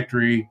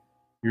factory,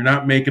 you're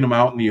not making them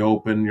out in the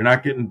open. You're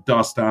not getting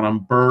dust on them.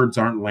 Birds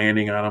aren't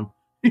landing on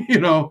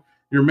them.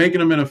 You're making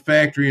them in a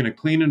factory in a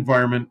clean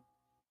environment.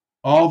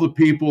 All the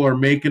people are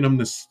making them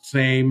the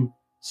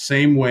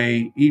same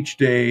way each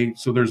day.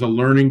 So there's a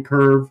learning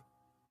curve.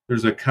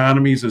 There's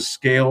economies of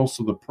scale.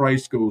 So the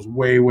price goes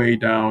way, way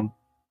down.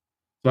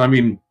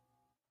 So,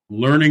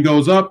 learning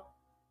goes up.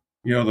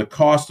 The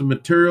cost of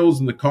materials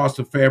and the cost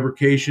of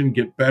fabrication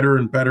get better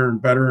and better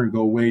and better and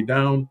go way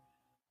down.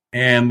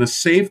 And the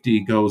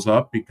safety goes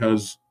up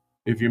because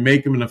if you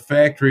make them in a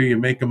factory, you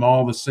make them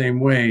all the same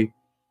way,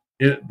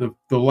 the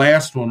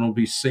last one will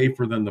be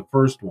safer than the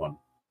first one.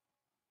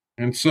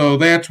 And so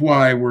that's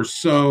why we're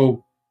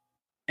so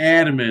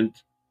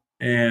adamant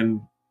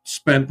and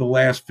spent the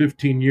last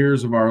 15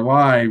 years of our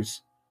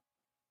lives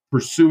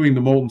pursuing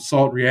the molten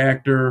salt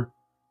reactor,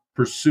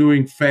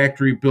 pursuing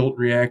factory-built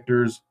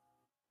reactors,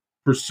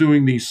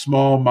 pursuing these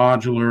small,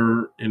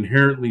 modular,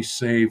 inherently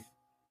safe,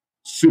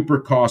 super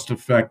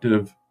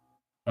cost-effective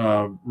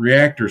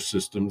reactor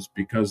systems,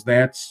 because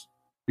that's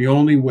the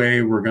only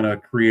way we're going to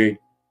create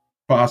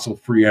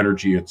fossil-free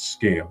energy at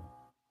scale.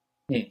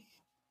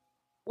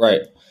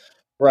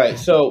 Right.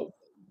 So,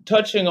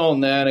 touching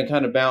on that and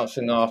kind of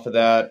bouncing off of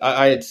that,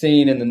 I had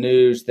seen in the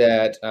news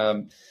that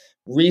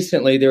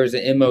recently there was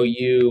an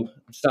MOU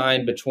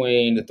signed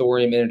between the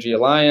Thorium Energy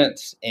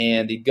Alliance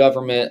and the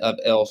government of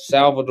El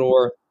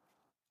Salvador.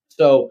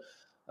 So,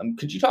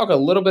 could you talk a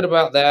little bit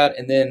about that,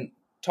 and then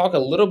talk a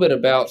little bit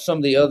about some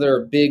of the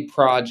other big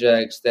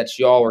projects that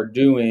y'all are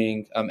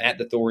doing at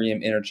the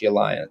Thorium Energy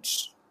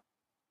Alliance?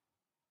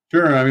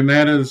 Sure.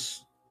 That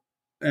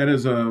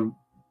is a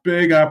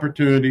big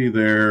opportunity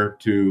there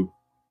to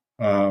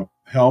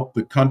help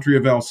the country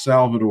of El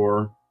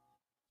Salvador.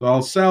 So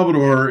El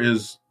Salvador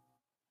is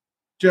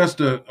just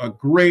a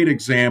great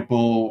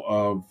example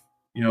of,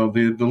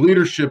 the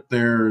leadership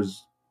there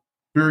is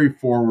very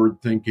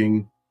forward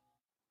thinking,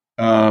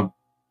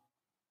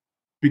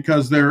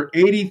 because they're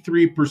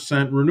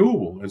 83%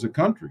 renewable as a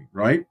country,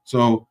 right?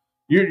 So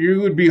you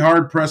would be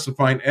hard pressed to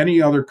find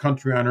any other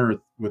country on earth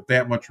with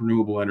that much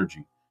renewable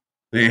energy.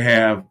 They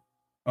have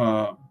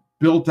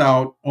built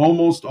out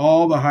almost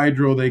all the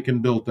hydro they can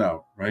build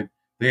out, right?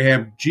 They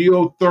have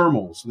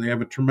geothermal, so they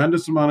have a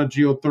tremendous amount of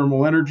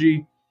geothermal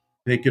energy.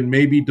 They can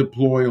maybe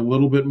deploy a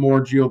little bit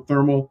more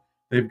geothermal.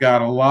 They've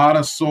got a lot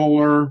of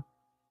solar.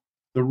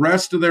 The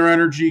rest of their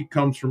energy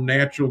comes from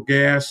natural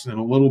gas and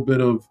a little bit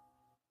of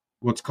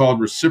what's called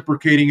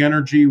reciprocating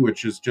energy,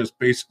 which is just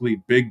basically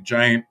big,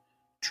 giant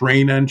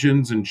train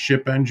engines and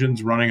ship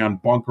engines running on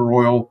bunker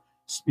oil,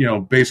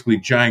 basically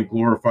giant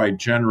glorified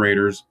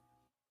generators.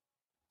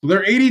 So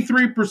they're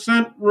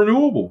 83%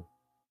 renewable.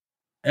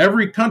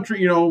 Every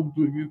country in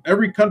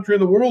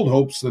the world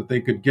hopes that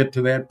they could get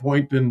to that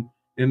point in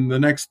the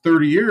next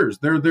 30 years.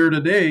 They're there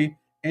today,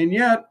 and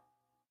yet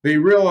they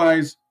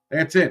realize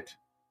that's it.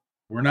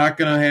 We're not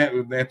going to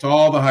have, that's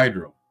all the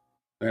hydro.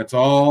 That's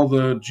all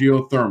the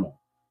geothermal.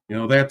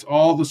 That's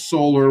all the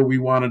solar we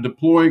want to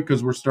deploy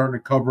because we're starting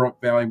to cover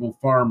up valuable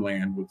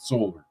farmland with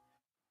solar.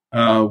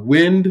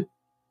 Wind,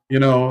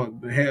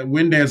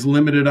 wind has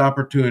limited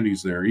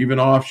opportunities there. Even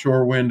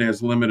offshore wind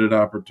has limited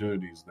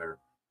opportunities there.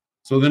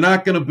 So they're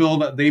not going to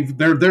build.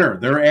 They're there.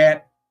 They're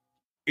at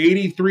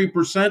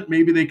 83%.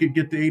 Maybe they could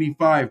get to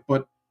 85%,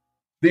 but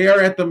they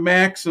are at the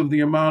max of the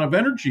amount of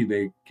energy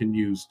they can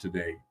use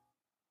today.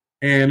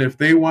 And if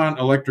they want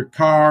electric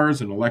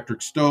cars and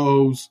electric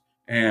stoves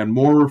and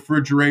more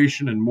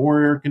refrigeration and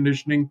more air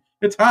conditioning,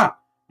 it's hot.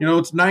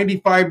 It's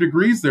 95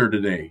 degrees there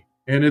today,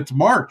 and it's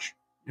March.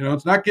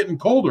 It's not getting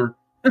colder.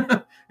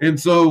 And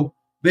so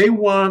they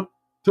want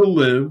to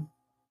live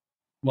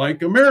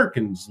like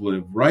Americans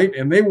live, right?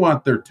 And they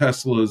want their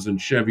Teslas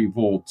and Chevy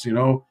Volts,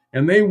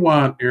 and they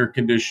want air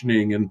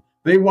conditioning, and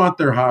they want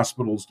their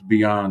hospitals to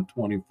be on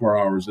 24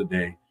 hours a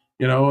day,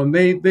 and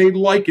they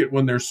like it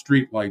when their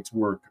street lights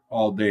work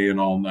all day and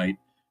all night,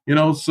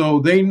 so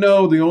they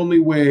know the only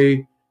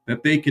way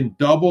that they can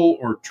double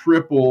or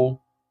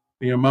triple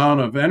the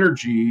amount of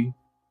energy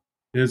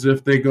is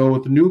if they go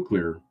with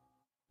nuclear.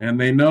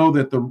 And they know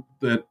that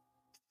that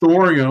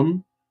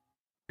thorium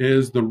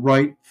is the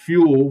right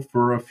fuel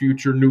for a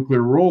future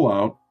nuclear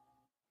rollout,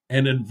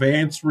 and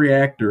advanced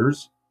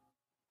reactors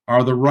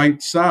are the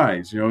right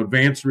size.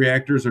 Advanced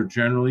reactors are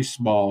generally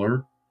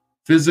smaller.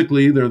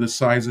 Physically, they're the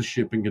size of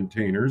shipping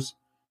containers,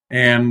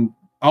 and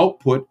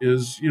output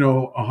is,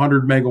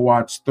 100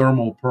 megawatts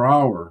thermal per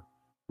hour,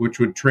 which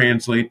would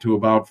translate to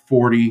about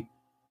 45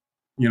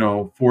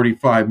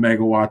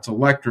 megawatts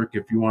electric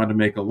if you want to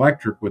make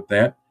electric with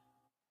that.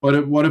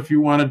 But what if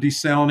you want to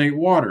desalinate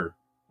water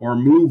or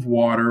move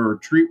water or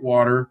treat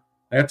water?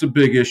 That's a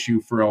big issue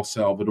for El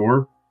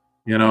Salvador,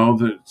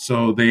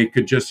 so they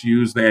could just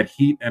use that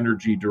heat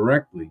energy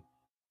directly.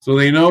 So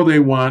they know they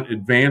want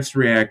advanced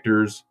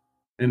reactors,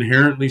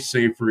 inherently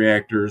safe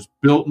reactors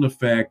built in a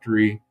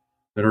factory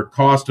that are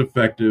cost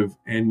effective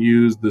and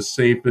use the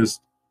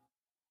safest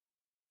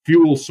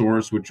fuel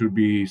source, which would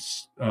be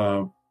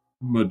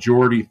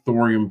majority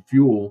thorium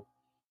fuel,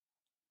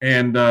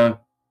 and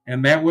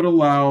that would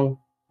allow,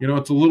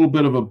 it's a little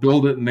bit of a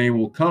build it and they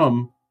will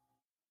come.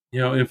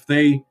 If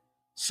they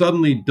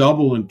suddenly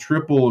double and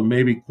triple and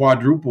maybe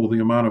quadruple the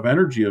amount of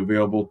energy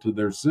available to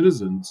their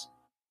citizens,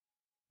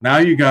 now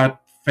you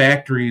got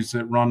factories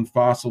that run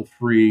fossil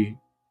free.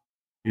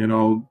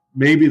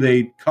 Maybe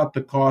they cut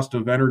the cost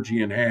of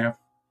energy in half.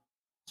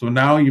 So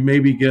now you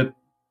maybe get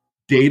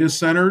data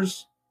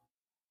centers.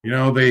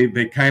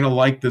 They kind of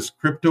like this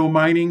crypto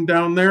mining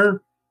down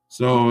there.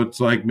 So it's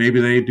like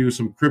maybe they do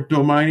some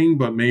crypto mining,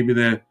 but maybe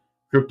the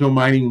crypto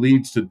mining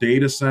leads to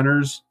data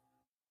centers.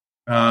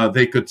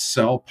 They could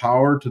sell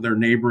power to their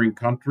neighboring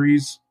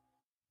countries.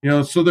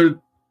 So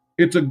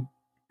it's a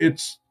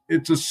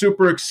it's a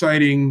super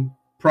exciting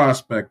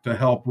prospect to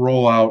help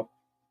roll out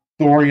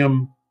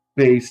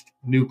thorium-based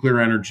nuclear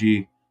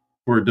energy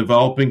for a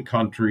developing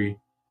country.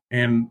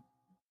 And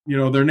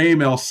their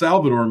name El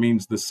Salvador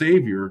means the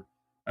savior.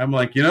 I'm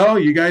like,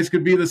 you guys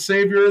could be the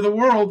savior of the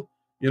world.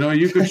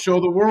 You could show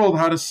the world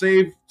how to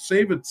save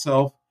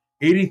itself.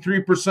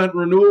 83%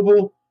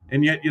 renewable,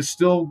 and yet you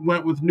still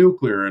went with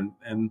nuclear.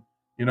 And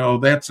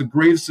that's the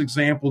greatest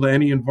example to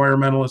any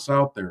environmentalist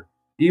out there.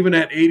 Even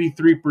at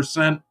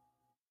 83%,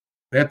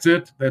 that's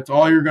it. That's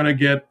all you're going to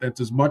get.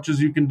 That's as much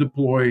as you can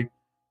deploy.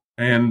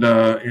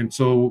 And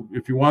so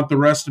if you want the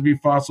rest to be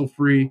fossil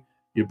free,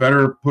 you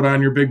better put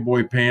on your big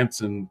boy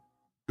pants and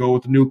go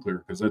with nuclear,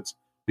 because that's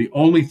the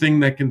only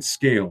thing that can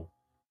scale.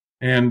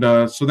 And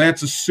so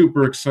that's a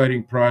super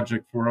exciting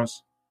project for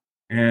us.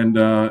 And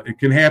it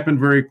can happen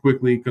very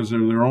quickly because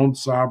they're their own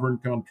sovereign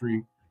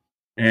country,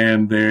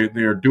 and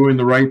they're doing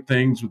the right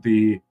things with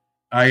the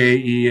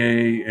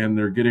IAEA, and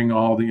they're getting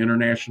all the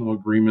international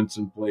agreements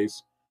in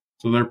place.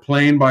 So they're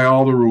playing by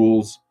all the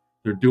rules.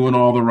 They're doing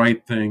all the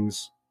right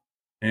things.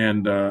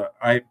 And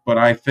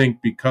I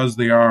think because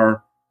they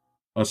are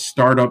a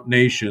startup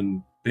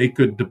nation, they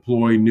could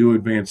deploy new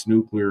advanced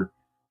nuclear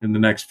in the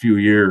next few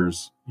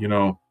years.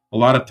 A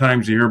lot of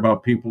times you hear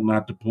about people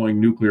not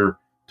deploying nuclear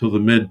till the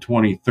mid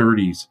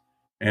 2030s,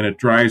 and it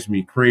drives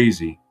me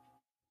crazy.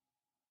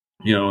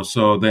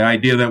 So the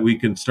idea that we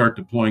can start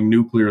deploying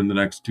nuclear in the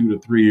next 2 to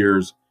 3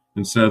 years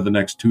instead of the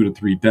next 2 to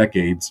 3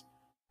 decades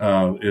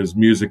is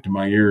music to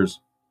my ears.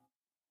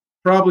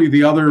 Probably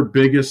the other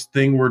biggest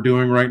thing we're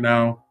doing right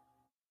now,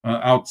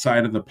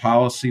 outside of the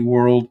policy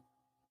world,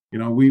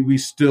 we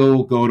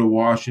still go to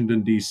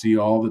Washington, D.C.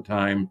 all the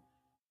time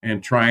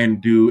and try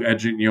and do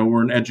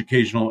we're an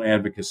educational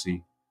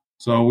advocacy.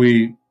 So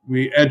we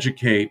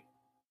educate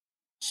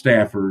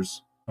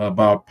staffers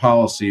about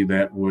policy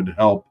that would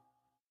help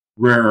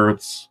rare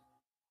earths,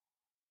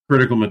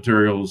 critical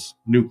materials,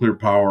 nuclear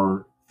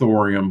power,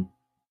 thorium.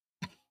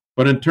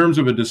 But in terms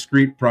of a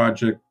discrete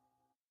project,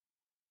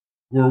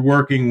 we're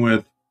working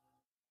with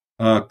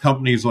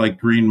companies like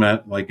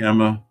GreenMet, like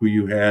Emma, who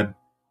you had,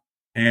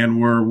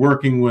 and we're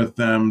working with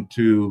them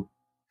to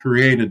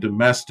create a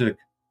domestic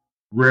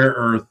rare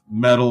earth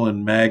metal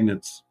and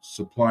magnets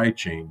supply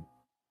chain,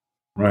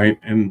 right?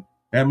 And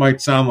that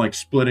might sound like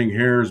splitting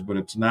hairs, but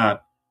it's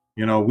not.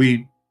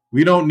 We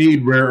don't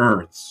need rare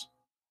earths.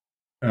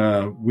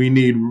 We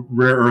need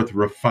rare earth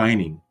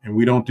refining, and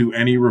we don't do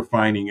any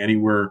refining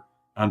anywhere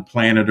on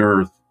planet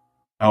Earth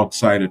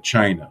outside of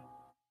China,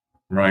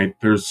 right?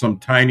 There's some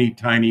tiny,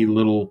 tiny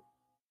little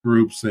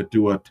groups that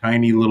do a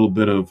tiny little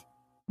bit of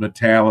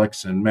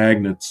metallics and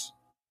magnets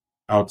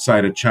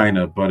outside of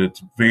China, but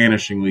it's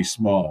vanishingly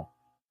small.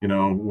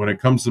 When it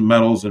comes to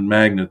metals and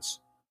magnets,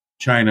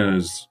 China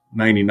is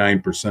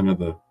 99% of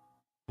the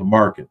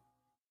market.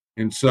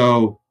 And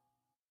so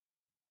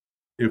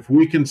if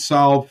we can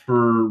solve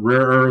for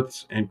rare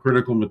earths and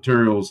critical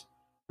materials,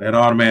 that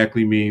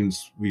automatically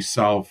means we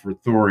solve for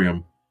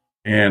thorium.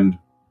 And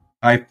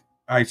I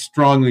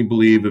strongly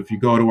believe if you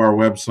go to our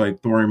website,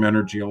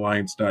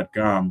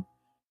 thorium-energy-alliance.com,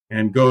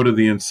 and go to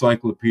the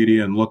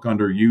encyclopedia and look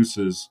under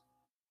uses,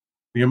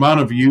 the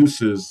amount of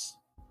uses,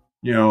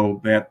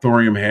 that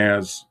thorium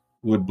has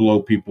would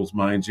blow people's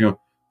minds.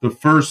 The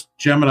first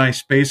Gemini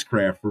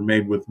spacecraft were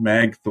made with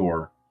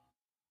MagThor.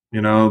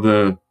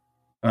 Some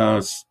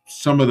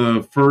of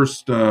the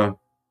first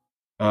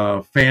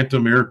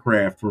Phantom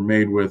aircraft were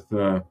made with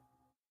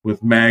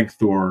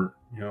MagThor.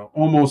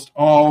 Almost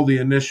all the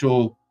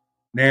initial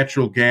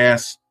natural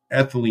gas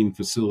ethylene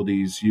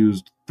facilities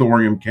used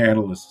thorium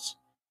catalysts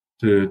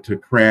to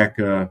crack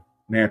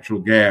natural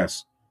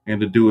gas and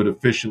to do it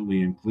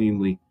efficiently and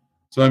cleanly.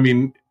 So,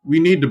 we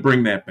need to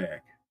bring that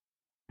back.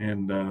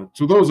 And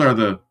so those are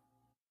the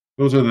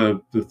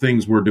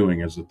things we're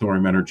doing as the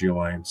Thorium Energy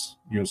Alliance.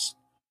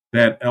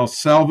 That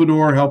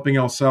helping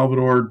El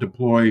Salvador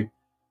deploy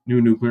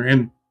new nuclear.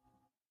 And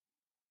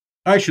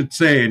I should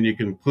say, and you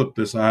can clip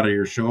this out of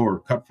your show or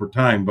cut for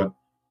time, but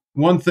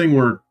one thing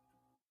we're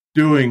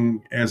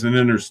doing as an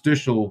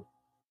interstitial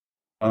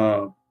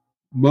uh,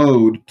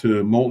 mode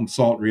to molten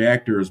salt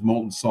reactor is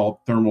molten salt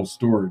thermal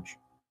storage.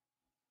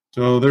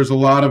 So there's a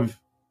lot of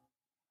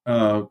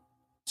uh,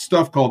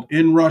 stuff called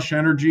inrush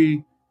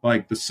energy,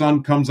 like the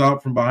sun comes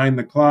out from behind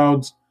the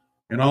clouds,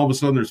 and all of a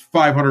sudden there's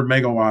 500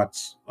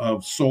 megawatts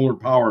of solar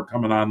power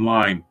coming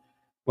online.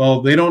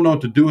 Well, they don't know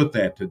what to do with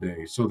that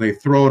today, so they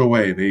throw it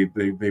away.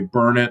 They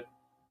burn it,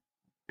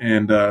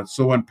 and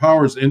so when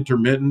power is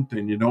intermittent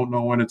and you don't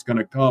know when it's going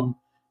to come,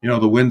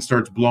 the wind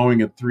starts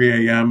blowing at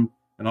 3 a.m.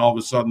 and all of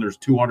a sudden there's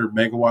 200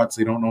 megawatts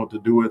they don't know what to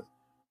do with.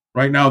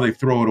 Right now they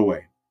throw it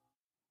away.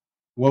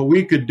 What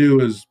we could do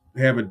is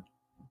have it,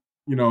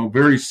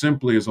 very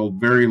simply, is a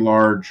very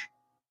large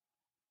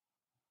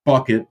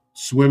bucket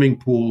swimming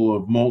pool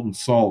of molten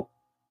salt,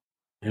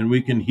 and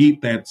we can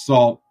heat that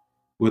salt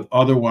with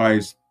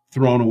otherwise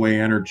thrown away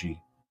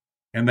energy.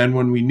 And then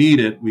when we need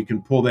it, we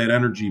can pull that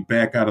energy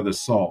back out of the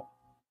salt.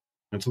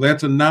 And so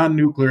that's a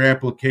non-nuclear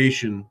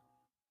application.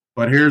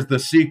 But here's the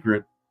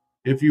secret.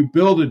 If you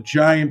build a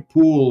giant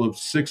pool of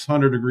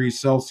 600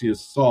 degrees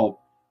Celsius salt,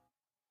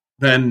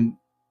 then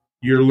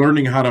you're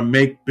learning how to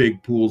make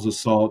big pools of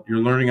salt. You're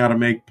learning how to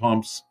make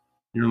pumps.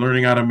 You're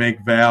learning how to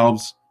make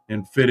valves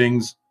and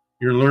fittings.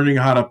 You're learning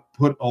how to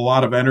put a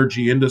lot of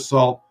energy into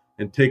salt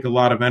and take a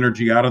lot of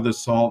energy out of the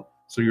salt.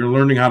 So you're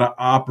learning how to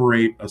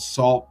operate a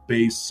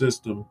salt-based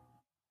system.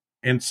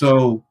 And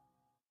so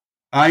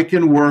I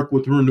can work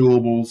with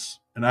renewables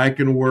and I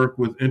can work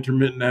with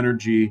intermittent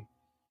energy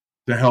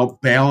to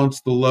help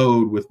balance the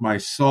load with my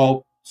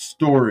salt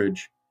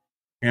storage.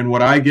 And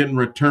what I get in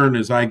return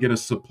is I get a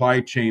supply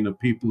chain of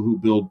people who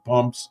build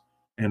pumps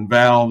and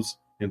valves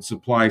and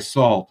supply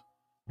salt.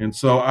 And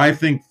so I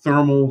think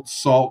thermal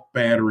salt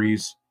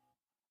batteries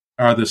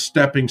are the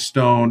stepping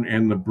stone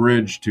and the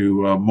bridge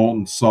to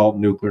molten salt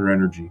nuclear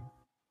energy.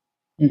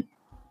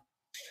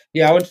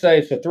 Yeah, I would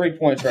say so. 3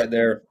 points right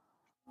there.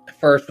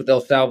 First, with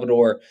El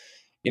Salvador,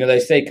 they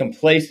say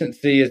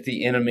complacency is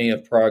the enemy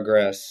of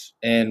progress.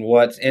 And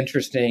what's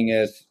interesting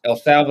is El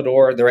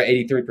Salvador, they're at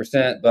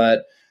 83%,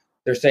 but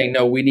they're saying,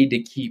 no, we need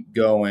to keep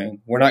going.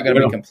 We're not going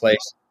to be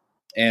complacent.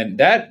 And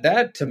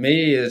that to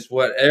me is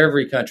what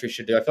every country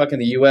should do. I feel like in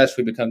the U.S.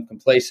 we become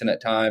complacent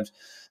at times.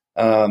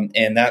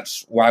 And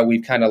that's why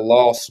we've kind of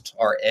lost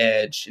our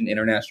edge in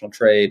international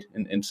trade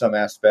in some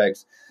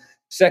aspects.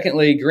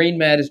 Secondly,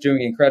 GreenMed is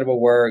doing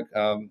incredible work.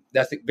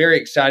 That's very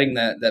exciting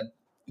that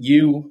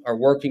you are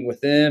working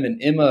with them.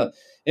 And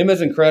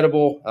Emma's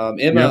incredible.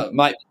 Emma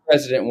might be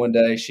president one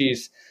day.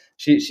 She's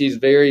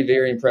very,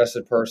 very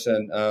impressive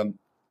person.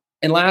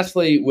 And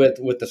lastly,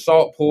 with the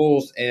salt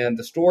pools and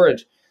the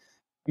storage,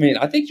 I mean,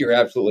 I think you're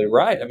absolutely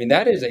right. I mean,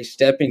 that is a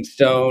stepping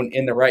stone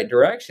in the right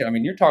direction. I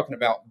mean, you're talking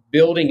about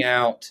building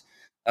out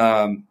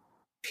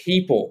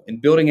people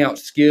and building out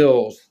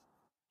skills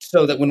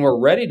so that when we're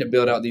ready to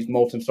build out these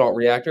molten salt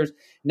reactors,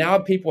 now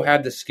people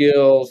have the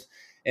skills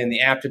and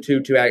the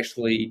aptitude to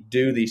actually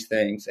do these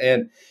things.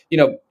 And,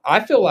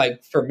 I feel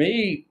like for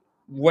me,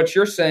 what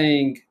you're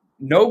saying,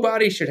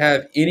 nobody should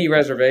have any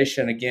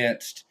reservation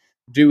against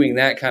doing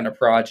that kind of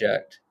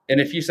project.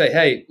 And if you say,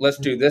 hey, let's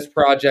do this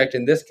project,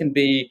 and this can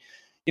be,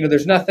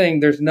 there's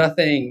nothing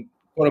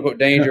quote unquote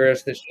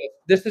dangerous.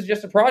 This is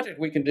just a project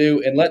we can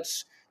do. And let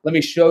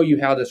me show you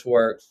how this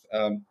works.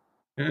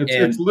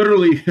 It's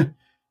literally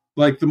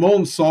like the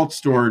molten salt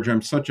storage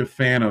I'm such a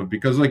fan of,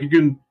 because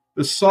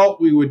the salt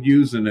we would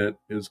use in it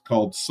is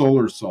called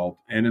solar salt,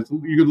 and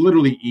you could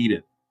literally eat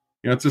it.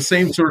 It's the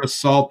same sort of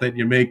salt that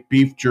you make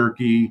beef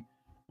jerky.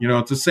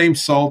 It's the same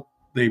salt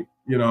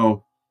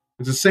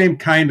it's the same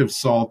kind of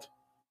salt.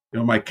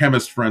 My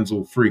chemist friends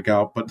will freak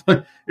out,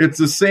 but it's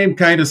the same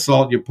kind of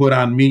salt you put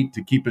on meat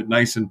to keep it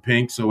nice and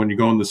pink. So when you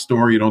go in the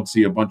store, you don't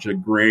see a bunch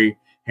of gray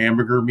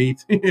hamburger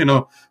meat.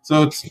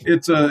 So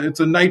it's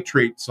a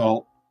nitrate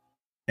salt,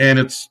 and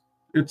it's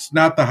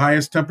not the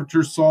highest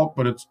temperature salt,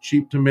 but it's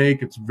cheap to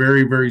make. It's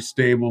very, very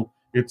stable.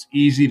 It's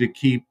easy to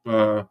keep.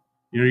 You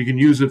can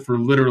use it for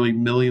literally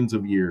millions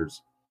of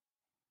years.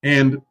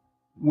 And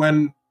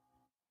when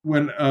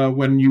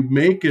you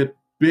make it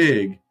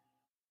big,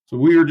 so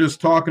we were just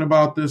talking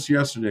about this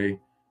yesterday,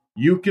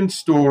 you can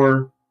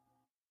store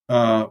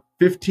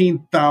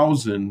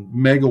 15,000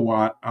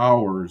 megawatt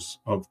hours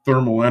of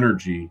thermal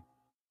energy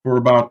for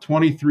about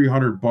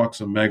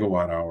 $2,300 a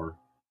megawatt hour.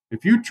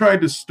 If you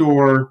tried to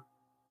store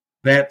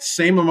that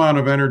same amount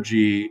of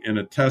energy in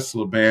a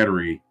Tesla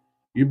battery,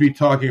 you'd be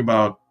talking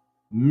about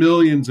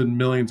millions and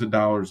millions of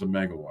dollars a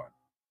megawatt,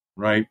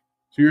 right?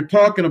 So you're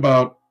talking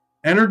about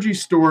energy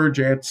storage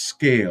at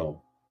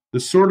scale, the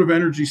sort of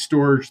energy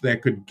storage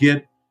that could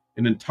get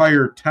an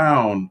entire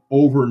town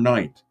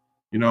overnight,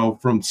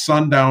 from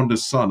sundown to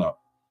sunup,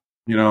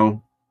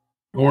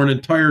 or an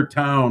entire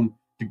town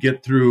to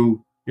get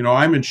through.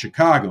 I'm in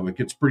Chicago. It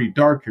gets pretty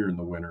dark here in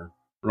the winter,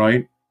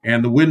 right?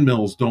 and the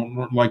windmills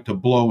don't like to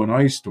blow in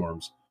ice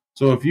storms.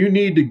 So if you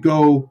need to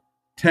go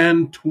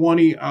 10,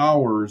 20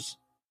 hours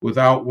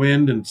without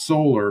wind and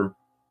solar,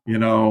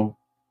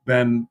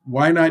 then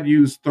why not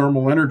use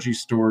thermal energy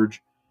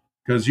storage?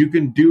 Because you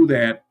can do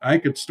that. I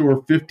could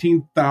store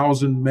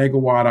 15,000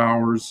 megawatt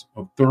hours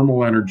of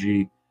thermal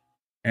energy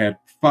at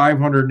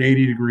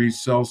 580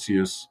 degrees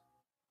Celsius,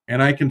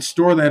 and I can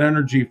store that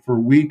energy for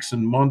weeks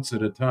and months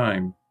at a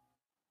time,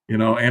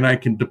 and I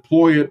can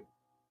deploy it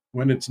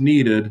when it's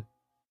needed,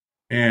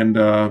 and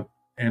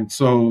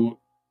so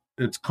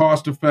it's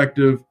cost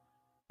effective.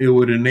 It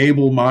would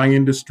enable my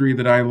industry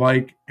that I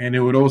like, and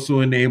it would also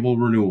enable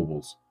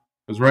renewables.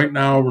 Because right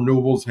now,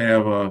 renewables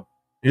have a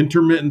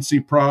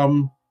intermittency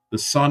problem. The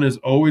sun is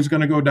always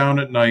going to go down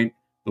at night.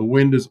 The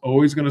wind is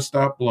always going to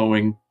stop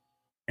blowing.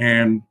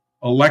 And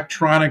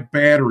electronic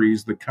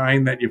batteries, the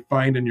kind that you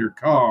find in your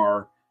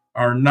car,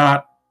 are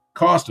not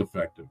cost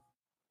effective.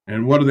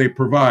 And what do they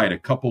provide? A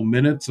couple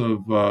minutes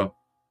of,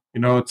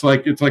 it's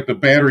like the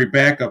battery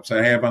backups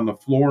I have on the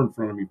floor in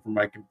front of me for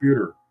my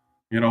computer.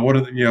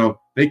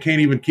 They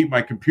can't even keep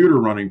my computer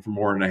running for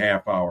more than a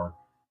half hour.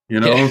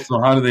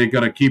 So how are they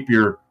going to keep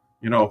your,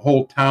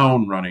 whole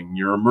town running,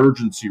 your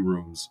emergency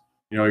rooms,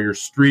 your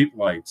street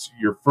lights,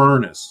 your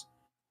furnace,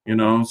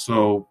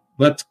 so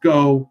let's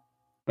go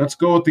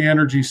with the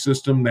energy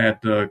system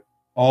that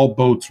all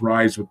boats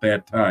rise with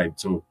that tide.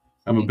 So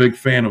I'm a big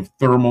fan of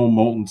thermal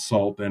molten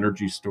salt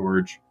energy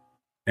storage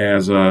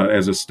as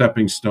a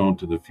stepping stone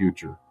to the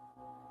future.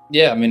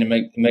 Yeah, I mean,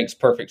 it makes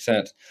perfect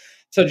sense.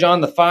 So,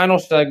 John, the final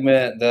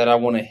segment that I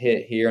want to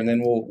hit here, and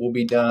then we'll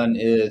be done,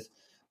 is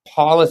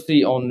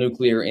policy on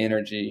nuclear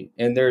energy.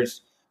 And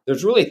there's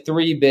really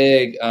three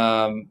big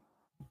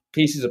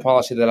pieces of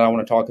policy that I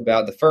want to talk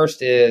about. The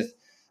first is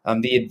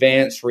the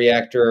Advanced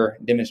Reactor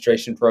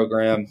Demonstration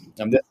Program.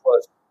 This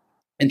was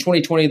in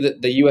 2020.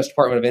 The U.S.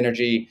 Department of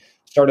Energy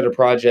started a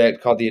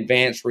project called the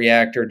Advanced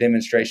Reactor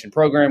Demonstration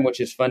Program, which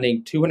is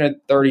funding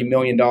 $230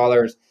 million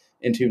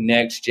into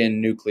next-gen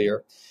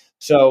nuclear.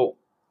 So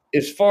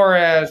as far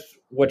as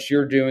what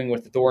you're doing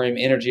with the Thorium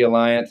Energy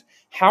Alliance,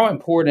 how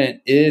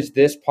important is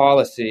this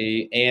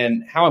policy,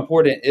 and how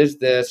important is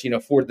this,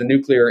 for the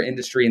nuclear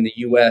industry in the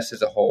U.S.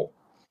 as a whole?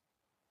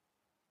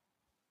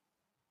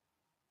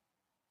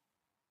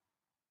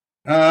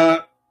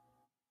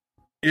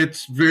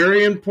 It's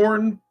very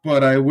important,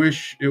 but I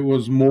wish it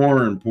was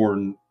more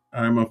important.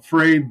 I'm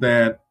afraid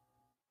that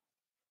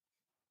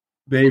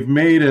they've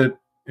made it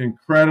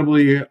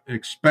incredibly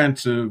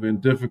expensive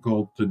and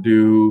difficult to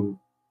do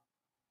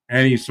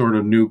any sort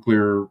of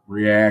nuclear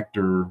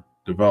reactor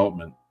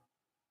development.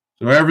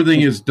 So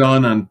everything is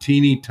done on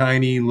teeny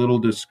tiny little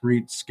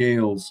discrete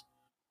scales.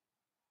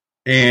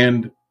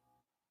 And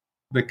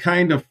the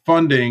kind of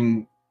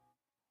funding,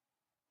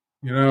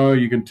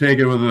 you can take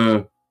it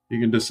you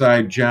can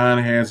decide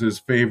John has his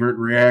favorite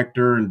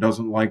reactor and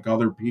doesn't like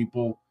other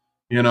people,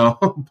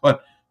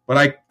 but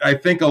I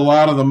think a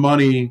lot of the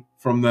money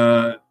from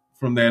that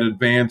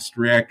advanced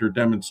reactor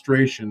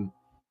demonstration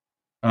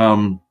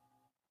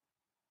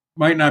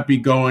might not be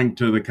going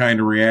to the kind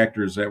of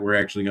reactors that we're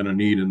actually going to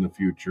need in the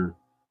future.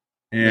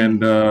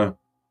 And I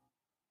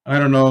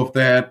don't know if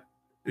that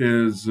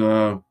is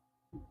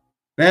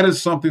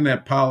something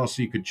that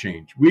policy could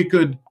change. We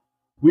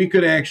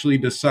could actually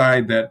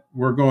decide that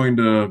we're going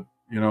to,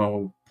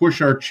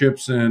 push our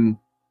chips in.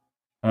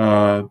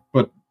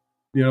 But,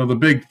 the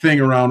big thing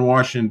around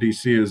Washington,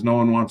 D.C. is no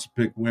one wants to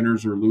pick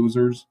winners or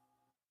losers.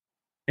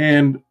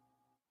 And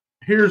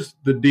here's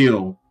the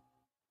deal.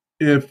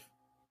 If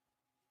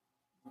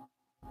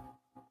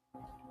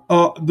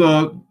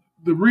the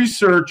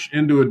research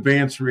into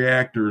advanced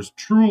reactors,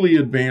 truly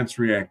advanced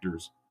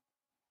reactors,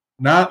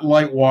 not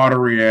light water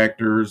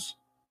reactors,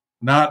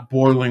 not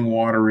boiling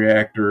water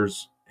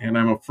reactors, and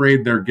I'm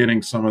afraid they're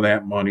getting some of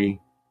that money,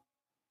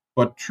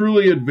 but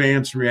truly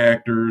advanced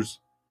reactors,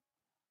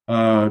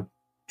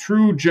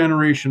 true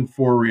Generation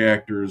 4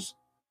 reactors,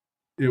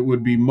 it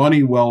would be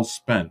money well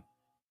spent.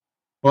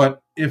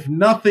 But if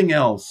nothing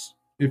else,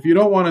 if you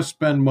don't want to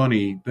spend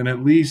money, then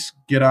at least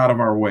get out of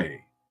our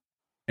way.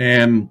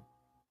 And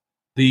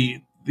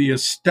the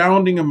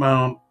astounding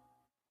amount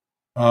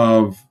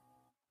of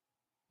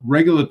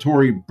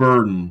regulatory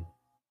burden,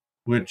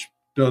 which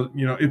does,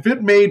 if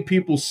it made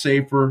people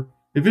safer,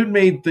 if it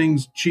made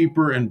things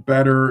cheaper and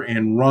better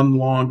and run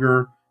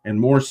longer and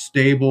more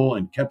stable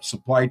and kept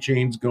supply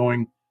chains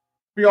going,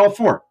 be all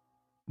for it.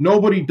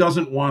 Nobody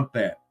doesn't want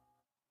that.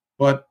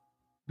 But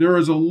there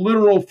is a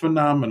literal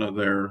phenomena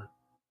there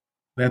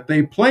that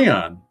they play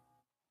on,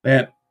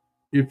 that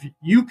if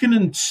you can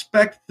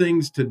inspect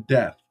things to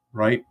death,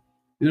 right?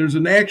 There's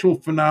an actual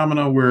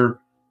phenomena where,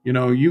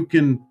 you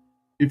can,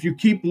 if you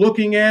keep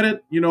looking at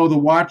it, the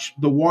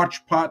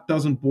watch pot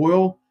doesn't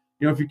boil.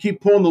 If you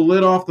keep pulling the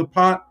lid off the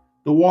pot,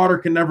 the water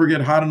can never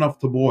get hot enough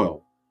to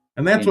boil.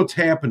 And that's what's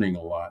happening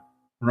a lot,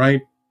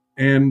 right?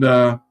 And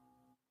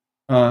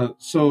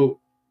so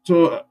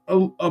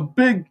a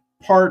big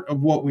part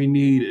of what we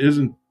need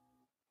isn't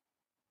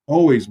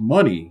always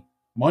money.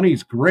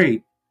 Money's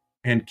great,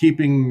 and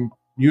keeping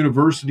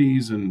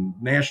universities and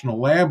national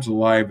labs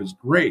alive is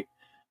great.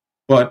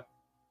 But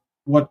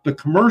what the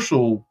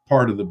commercial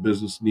part of the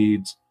business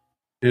needs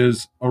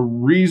is a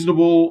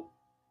reasonable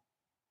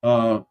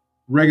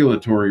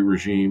regulatory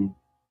regime,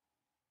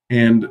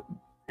 and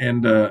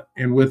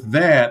and with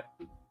that,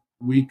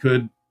 we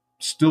could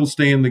still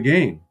stay in the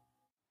game.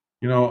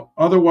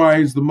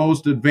 Otherwise, the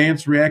most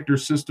advanced reactor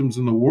systems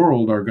in the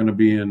world are going to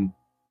be in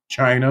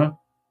China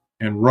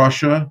and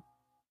Russia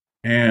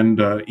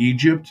and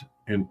Egypt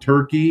and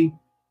Turkey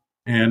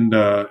and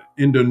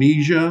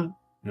Indonesia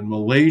and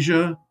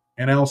Malaysia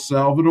and El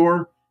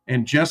Salvador.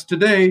 And just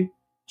today,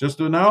 just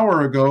an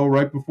hour ago,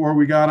 right before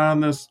we got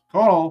on this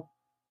call,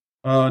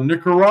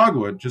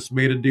 Nicaragua just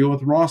made a deal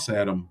with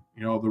Rosatom,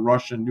 the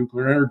Russian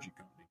nuclear energy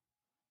company.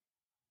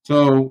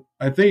 So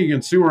I think you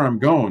can see where I'm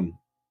going.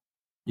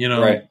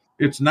 Right.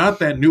 It's not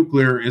that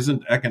nuclear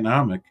isn't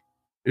economic.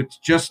 It's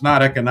just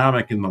not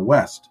economic in the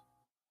West.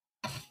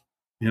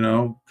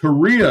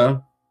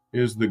 Korea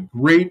is the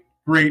great,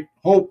 great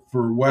hope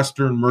for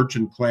Western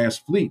merchant class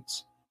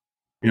fleets.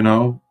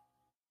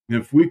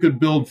 If we could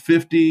build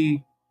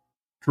 50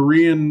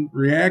 Korean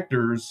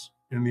reactors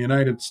in the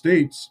United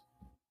States,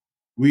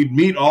 we'd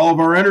meet all of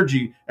our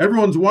energy.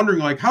 Everyone's wondering,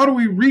 like, how do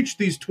we reach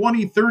these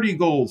 2030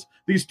 goals,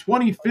 these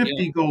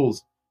 2050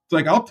 goals? It's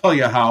like, I'll tell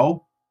you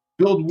how.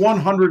 Build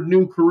 100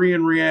 new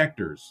Korean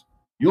reactors.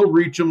 You'll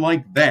reach them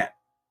like that,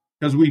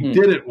 because we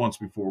did it once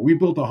before. We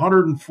built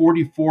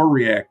 144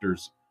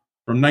 reactors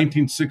from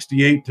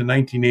 1968 to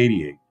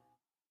 1988.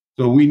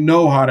 So we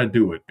know how to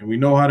do it, and we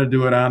know how to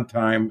do it on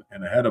time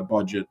and ahead of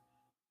budget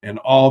and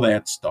all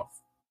that stuff.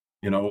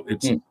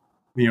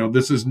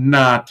 This is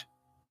not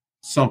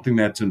something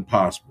that's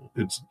impossible.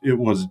 It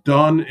was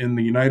done in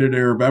the United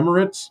Arab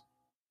Emirates.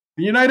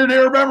 The United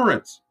Arab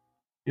Emirates.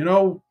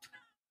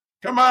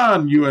 Come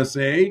on,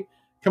 USA.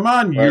 Come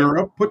on, Right.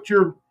 Europe. Put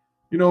your,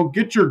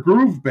 get your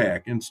groove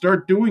back and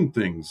start doing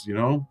things.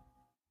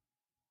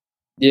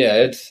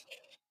 Yeah,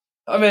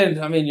 I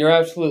mean, you're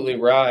absolutely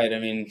right. I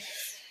mean,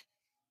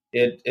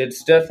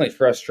 it's definitely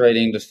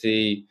frustrating to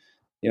see,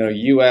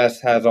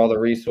 U.S. has all the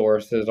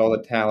resources, all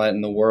the talent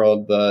in the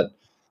world, but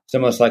it's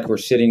almost like we're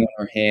sitting on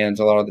our hands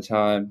a lot of the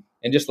time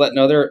and just letting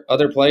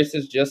other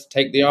places just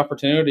take the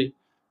opportunity,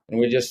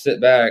 and we just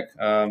sit back.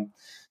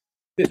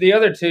 The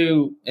other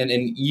two, and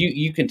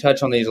you can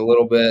touch on these a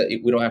little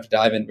bit. We don't have to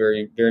dive in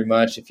very, very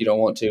much if you don't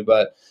want to,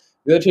 but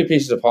the other two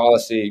pieces of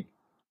policy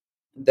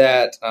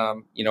that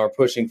are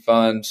pushing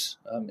funds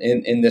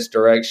in this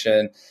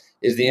direction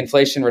is the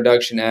Inflation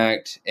Reduction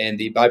Act and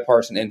the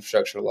Bipartisan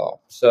Infrastructure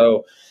Law.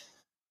 So,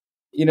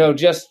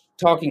 just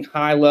talking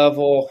high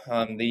level,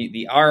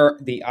 the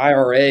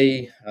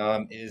IRA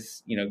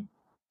is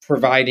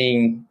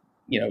providing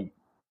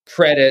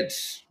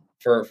credits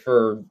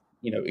for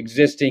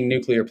existing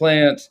nuclear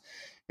plants,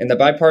 and the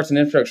Bipartisan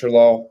Infrastructure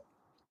Law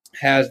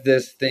has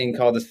this thing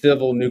called the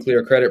Civil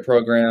Nuclear Credit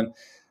Program,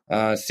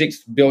 $6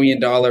 billion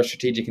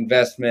strategic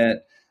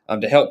investment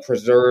to help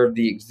preserve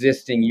the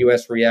existing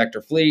U.S.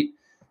 reactor fleet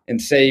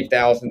and save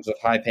thousands of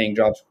high-paying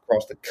jobs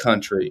across the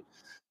country.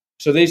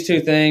 So these two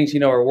things,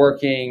 are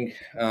working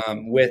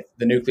with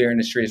the nuclear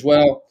industry as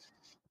well.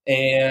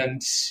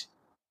 And,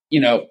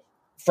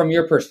 from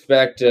your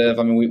perspective,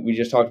 I mean, we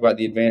just talked about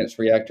the Advanced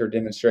Reactor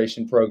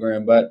Demonstration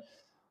Program, but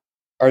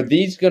are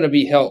these going to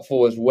be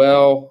helpful as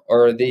well,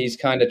 or are these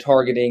kind of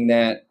targeting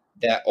that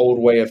old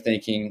way of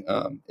thinking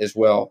as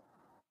well?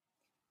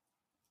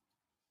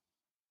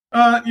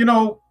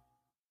 The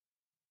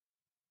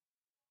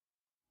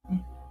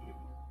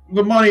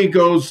money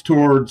goes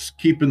towards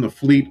keeping the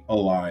fleet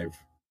alive,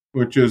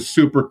 which is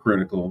super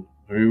critical.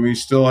 I mean, we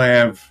still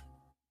have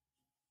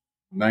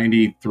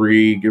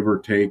 93, give or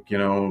take,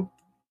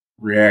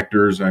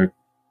 reactors.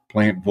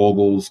 Plant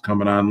Vogel's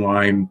coming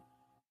online,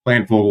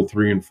 Plant Voggle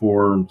 3 and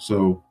 4.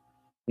 So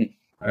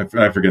I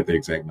forget the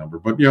exact number,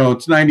 but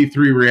it's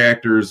 93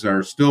 reactors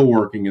are still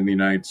working in the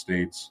United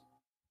States,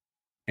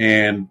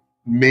 and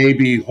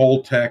maybe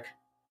Holtec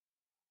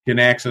can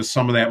access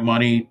some of that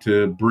money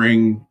to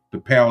bring the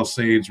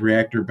Palisades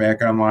reactor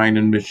back online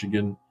in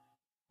Michigan.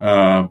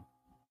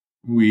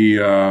 We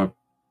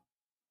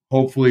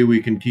hopefully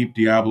we can keep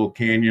Diablo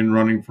Canyon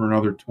running for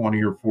another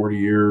 20 or 40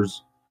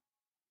 years.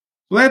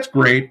 So that's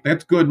great.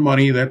 That's good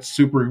money. That's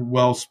super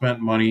well spent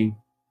money.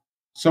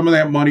 Some of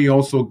that money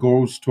also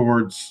goes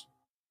towards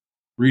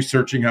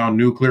researching how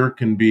nuclear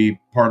can be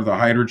part of the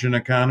hydrogen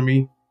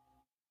economy.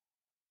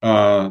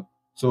 So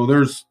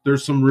there's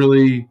some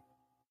really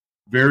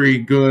very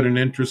good and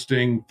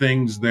interesting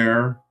things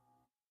there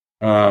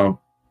to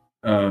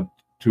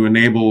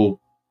enable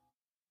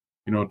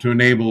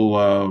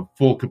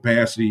full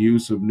capacity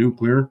use of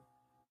nuclear.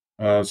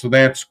 So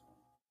that's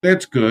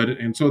good,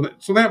 and so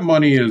that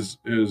money is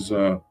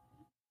good,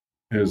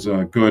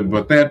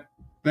 but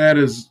that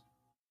is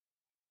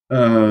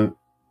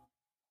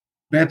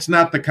that's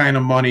not the kind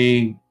of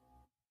money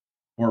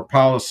or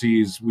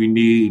policies we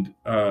need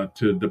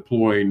to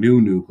deploy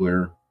new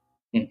nuclear.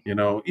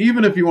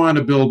 Even if you want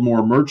to build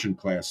more merchant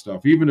class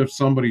stuff, even if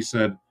somebody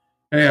said,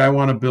 hey, I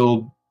want to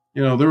build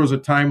there was a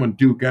time when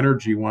Duke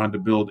Energy wanted to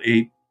build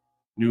 8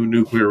 new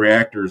nuclear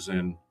reactors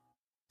in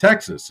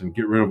Texas and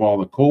get rid of all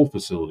the coal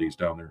facilities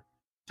down there.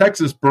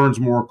 Texas burns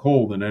more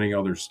coal than any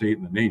other state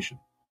in the nation,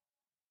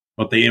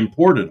 but they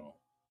import it all.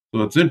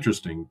 So it's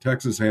interesting.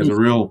 Texas has a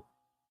real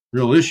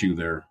issue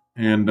there,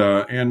 and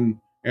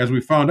as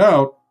we found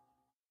out,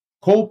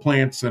 coal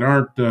plants that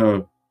aren't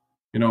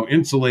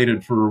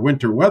insulated for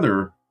winter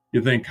weather,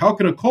 you think, how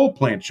can a coal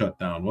plant shut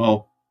down?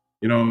 Well,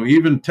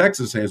 even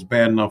Texas has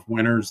bad enough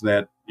winters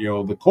that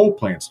the coal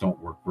plants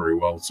don't work very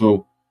well.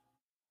 So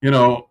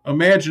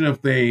imagine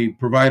if they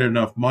provided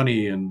enough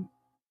money and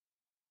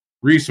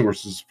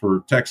resources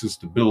for Texas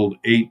to build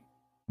 8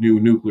 new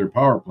nuclear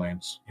power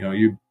plants.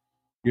 You'd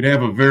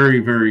have a very,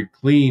 very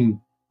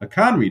clean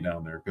economy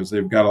down there because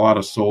they've got a lot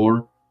of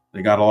solar,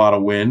 they got a lot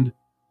of wind.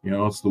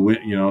 It's the wind.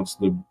 It's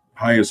the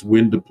highest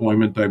wind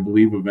deployment, I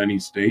believe, of any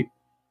state.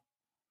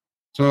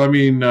 So I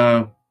mean,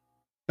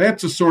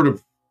 that's a sort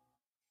of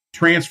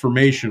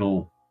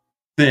transformational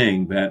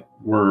thing that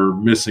we're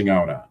missing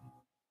out on,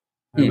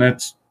 and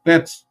that's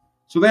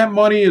so that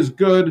money is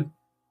good.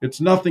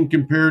 It's nothing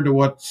compared to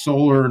what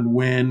solar and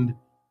wind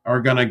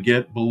are going to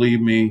get, believe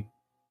me.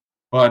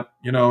 But,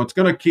 it's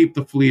going to keep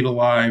the fleet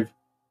alive.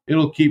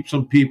 It'll keep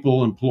some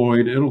people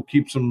employed. It'll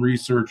keep some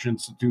research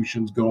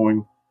institutions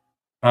going.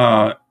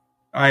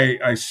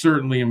 I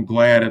certainly am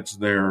glad it's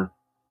there.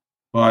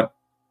 But,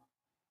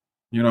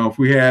 if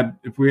we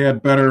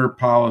had better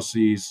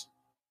policies,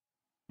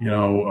 we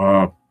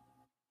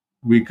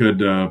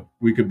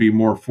could be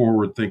more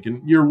forward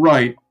thinking. You're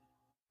right.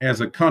 As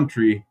a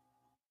country,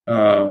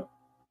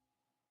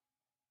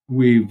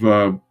 we've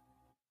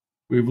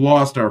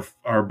lost our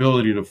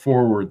ability to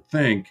forward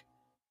think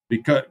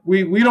because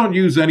we don't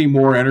use any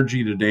more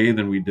energy today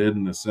than we did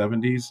in the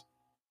 70s,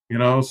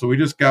 so we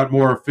just got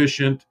more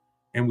efficient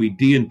and we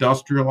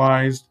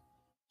deindustrialized.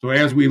 So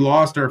as we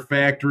lost our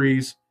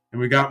factories and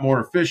we got more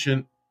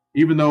efficient,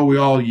 even though we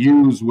all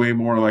use way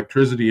more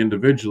electricity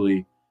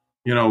individually,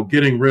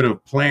 getting rid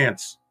of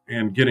plants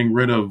and getting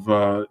rid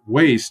of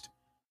waste,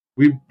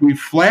 we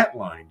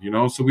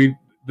flatlined, so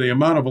the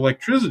amount of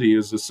electricity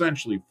is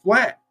essentially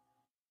flat.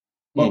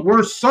 But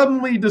we're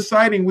suddenly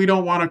deciding we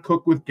don't want to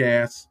cook with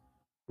gas.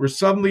 We're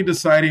suddenly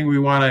deciding we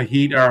want to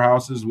heat our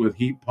houses with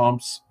heat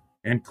pumps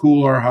and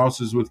cool our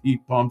houses with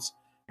heat pumps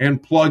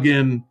and plug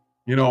in,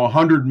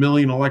 100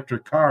 million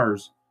electric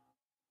cars.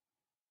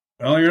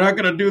 Well, you're not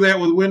going to do that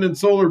with wind and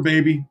solar,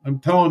 baby. I'm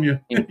telling you,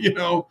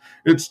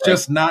 it's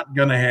just not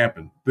going to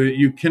happen.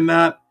 You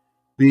cannot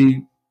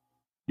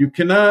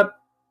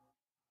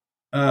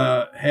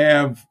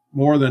have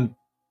more than,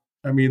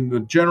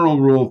 the general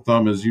rule of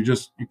thumb is you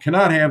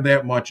cannot have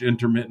that much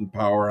intermittent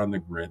power on the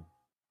grid.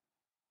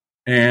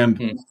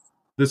 And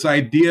this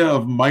idea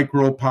of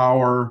micro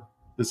power,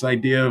 this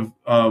idea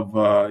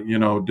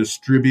of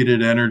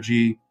distributed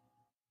energy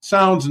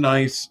sounds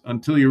nice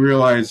until you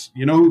realize,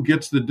 who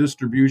gets the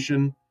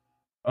distribution?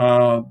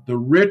 The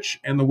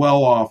rich and the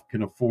well-off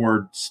can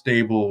afford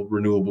stable,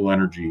 renewable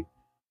energy.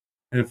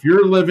 If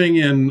you're living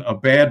in a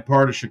bad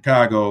part of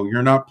Chicago,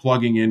 you're not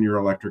plugging in your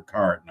electric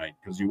car at night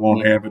because you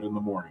won't have it in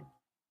the morning,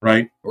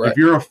 right? If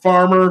you're a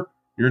farmer,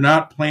 you're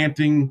not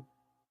planting,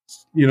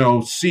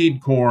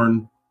 seed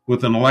corn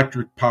with an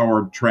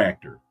electric-powered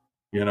tractor.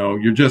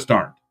 You just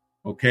aren't,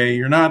 okay?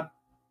 You're not,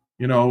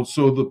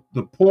 so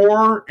the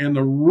poor and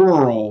the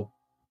rural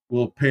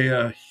will pay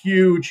a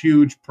huge,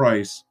 huge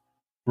price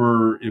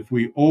for if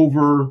we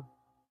overstep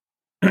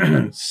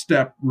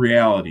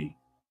reality.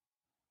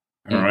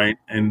 All right.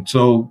 And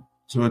so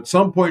at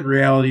some point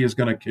reality is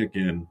going to kick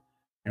in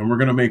and we're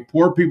going to make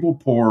poor people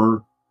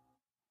poorer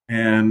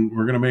and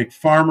we're going to make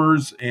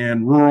farmers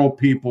and rural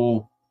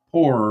people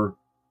poorer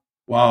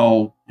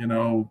while,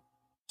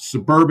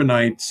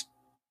 suburbanites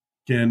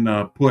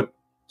can put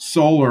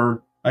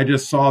solar. I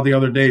just saw the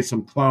other day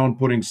some clown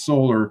putting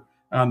solar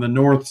on the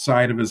north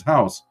side of his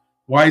house.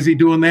 Why is he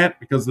doing that?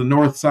 Because the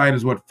north side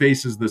is what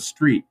faces the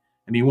street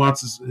and he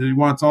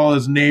wants all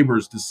his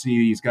neighbors to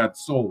see he's got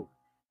solar,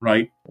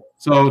 right?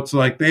 So it's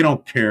like they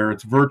don't care.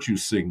 It's virtue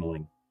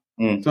signaling.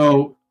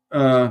 So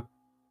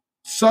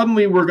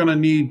suddenly we're going to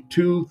need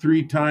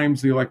 2-3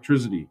 times the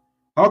electricity.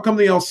 How come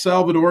the El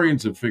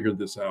Salvadorians have figured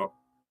this out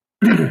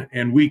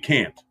and we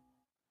can't,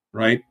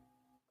 right?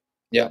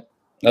 Yeah,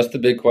 that's the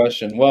big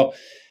question. Well,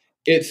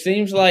 it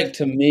seems like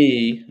to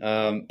me,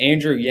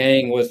 Andrew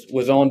Yang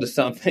was on to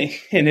something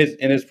in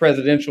his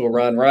presidential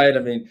run, right?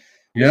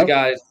 This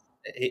guy's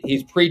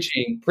he's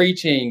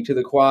preaching to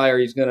the choir.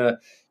 He's going to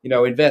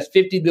invest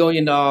 $50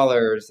 billion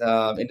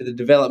into the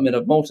development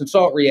of molten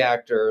salt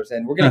reactors,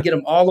 and we're going to get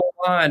them all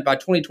online by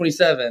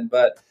 2027.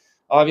 But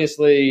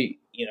obviously,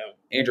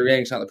 Andrew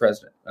Yang's not the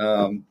president,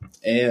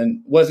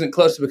 and wasn't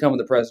close to becoming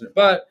the president.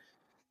 But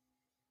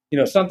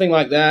something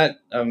like that,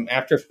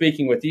 after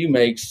speaking with you,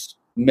 makes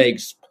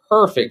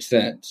perfect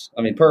sense.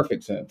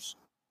 Perfect sense.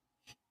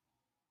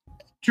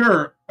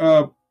 Sure.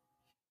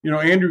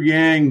 Andrew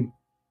Yang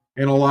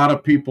and a lot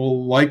of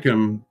people like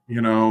him.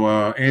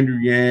 Andrew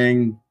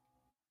Yang,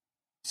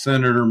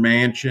 Senator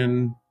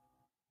Manchin,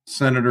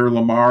 Senator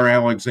Lamar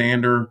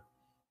Alexander,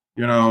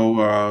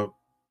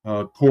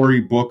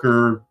 Cory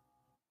Booker.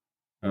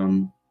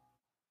 Um,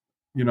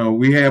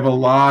 we have a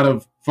lot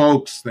of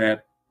folks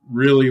that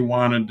really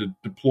wanted to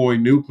deploy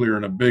nuclear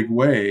in a big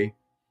way,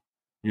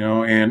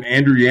 and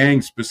Andrew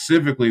Yang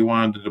specifically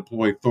wanted to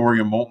deploy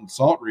thorium molten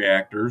salt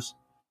reactors.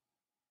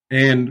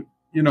 And,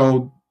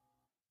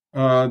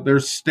 their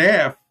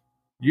staff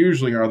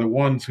usually are the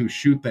ones who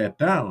shoot that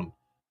down.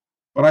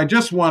 But I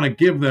just want to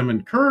give them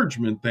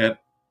encouragement that,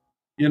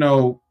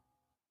 the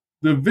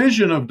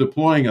vision of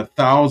deploying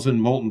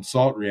 1,000 molten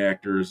salt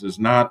reactors is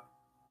not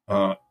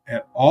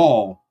at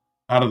all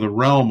out of the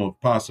realm of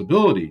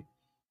possibility.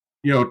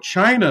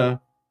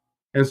 China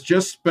has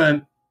just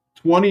spent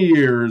 20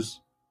 years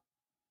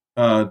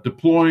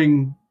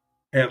deploying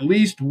at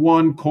least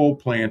one coal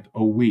plant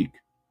a week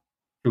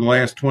for the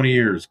last 20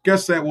 years.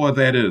 Guess what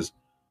that is?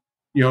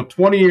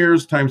 20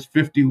 years times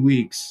 50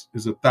 weeks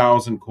is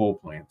 1,000 coal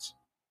plants.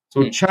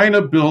 So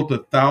China built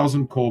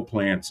 1,000 coal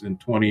plants in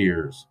 20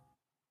 years.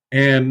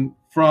 And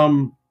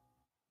from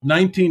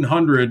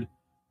 1900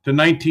 to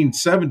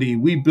 1970,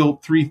 we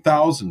built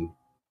 3,000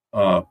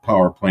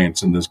 power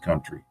plants in this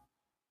country.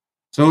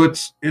 So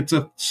it's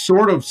a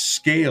sort of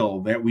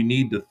scale that we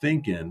need to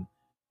think in,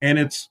 and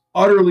it's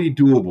utterly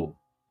doable.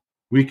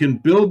 We can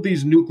build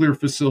these nuclear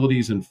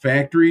facilities in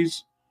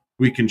factories.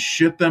 We can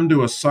ship them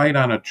to a site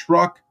on a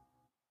truck.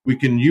 We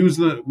can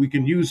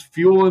use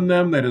fuel in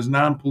them that is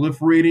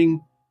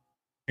non-proliferating,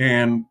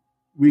 and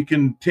we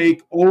can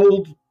take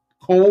old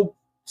coal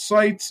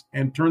sites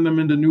and turn them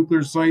into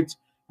nuclear sites.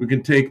 We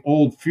can take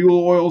old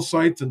fuel oil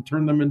sites and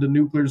turn them into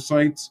nuclear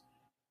sites.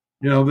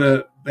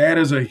 That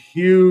is a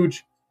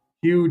huge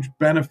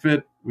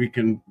benefit. We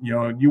can,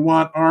 you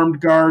want armed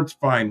guards,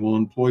 fine. We'll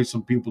employ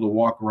some people to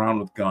walk around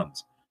with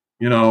guns.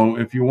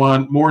 If you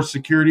want more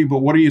security, but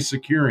what are you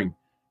securing?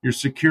 You're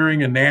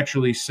securing a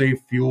naturally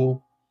safe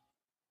fuel.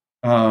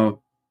 The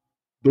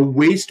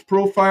waste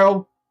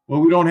profile,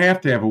 well, we don't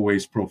have to have a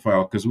waste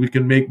profile because we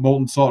can make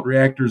molten salt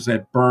reactors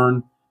that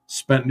burn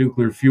spent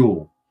nuclear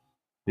fuel.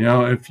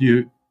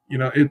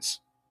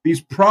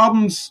 These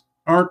problems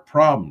aren't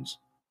problems.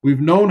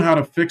 We've known how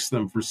to fix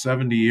them for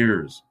 70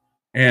 years.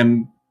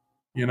 And,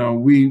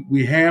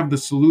 we have the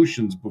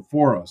solutions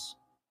before us.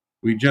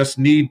 We just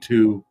need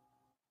to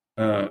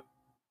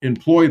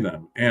employ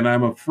them. And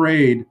I'm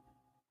afraid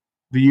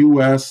the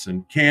U.S.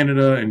 and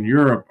Canada and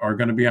Europe are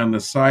going to be on the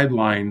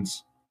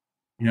sidelines,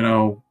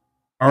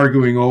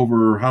 arguing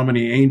over how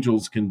many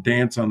angels can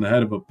dance on the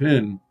head of a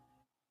pin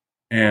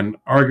and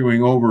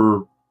arguing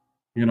over,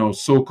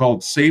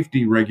 so-called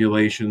safety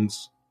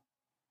regulations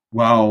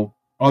while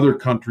other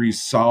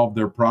countries solve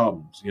their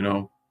problems.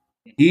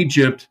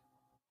 Egypt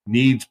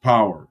needs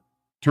power.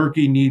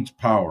 Turkey needs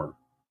power.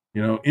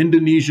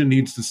 Indonesia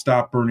needs to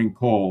stop burning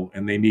coal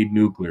and they need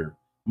nuclear.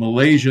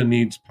 Malaysia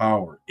needs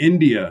power.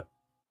 India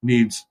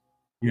needs,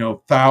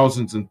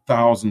 thousands and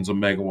thousands of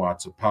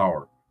megawatts of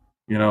power.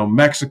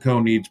 Mexico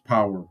needs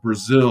power.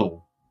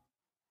 Brazil.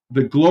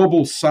 The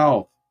global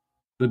south,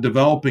 the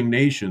developing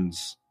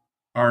nations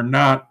are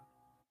not,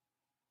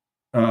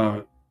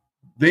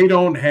 they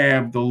don't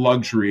have the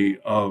luxury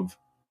of,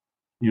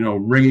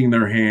 wringing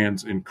their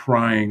hands and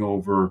crying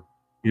over,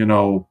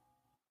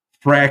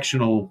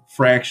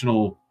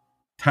 fractional,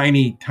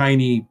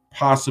 tiny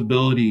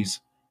possibilities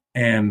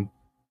and,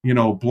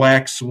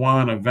 black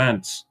swan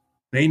events.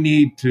 They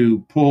need to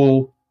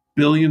pull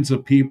billions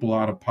of people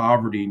out of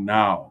poverty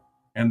now,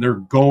 and they're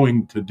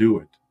going to do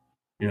it,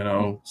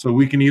 So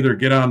we can either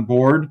get on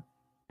board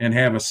and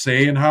have a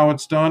say in how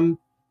it's done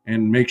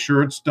and make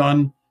sure it's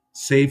done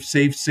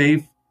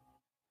safe,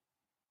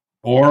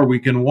 or we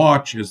can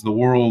watch as the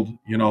world,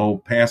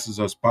 passes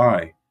us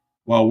by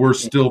while we're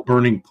still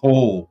burning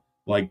coal,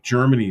 like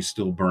Germany's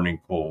still burning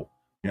coal.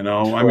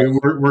 I mean,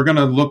 we're going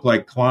to look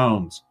like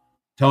clowns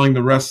telling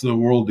the rest of the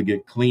world to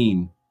get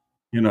clean,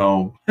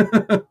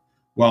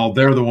 while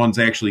they're the ones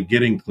actually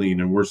getting clean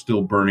and we're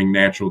still burning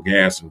natural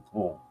gas and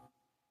coal.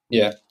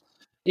 Yeah.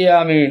 Yeah.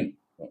 I mean,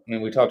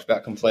 we talked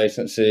about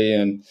complacency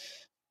and,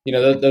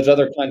 those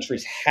other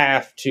countries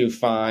have to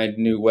find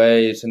new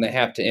ways and they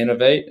have to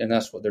innovate, and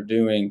that's what they're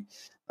doing.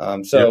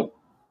 The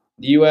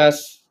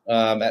U.S.,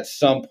 at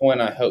some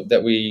point, I hope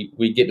that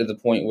we get to the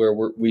point where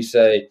we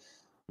say,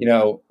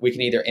 we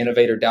can either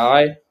innovate or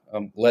die.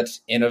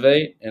 Let's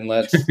innovate and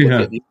let's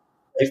look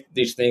at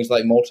these things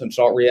like molten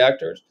salt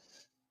reactors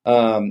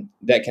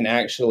that can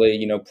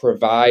actually,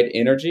 provide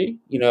energy,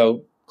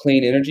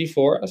 clean energy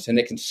for us, and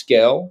it can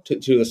scale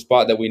to the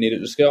spot that we need it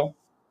to scale.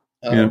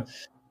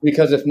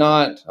 Because if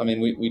not, I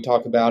mean, we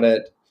talk about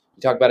it.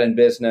 We talk about it in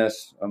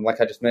business. Like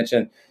I just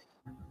mentioned,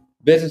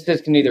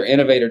 businesses can either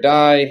innovate or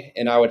die.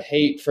 And I would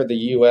hate for the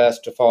U.S.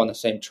 to fall in the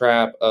same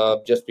trap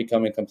of just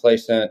becoming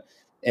complacent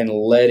and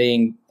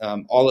letting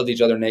all of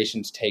these other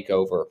nations take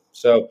over.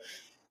 So,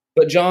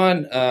 but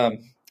John,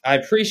 I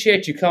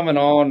appreciate you coming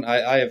on.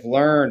 I have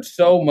learned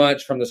so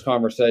much from this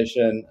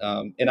conversation,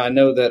 and I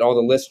know that all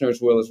the listeners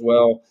will as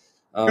well.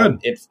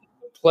 It's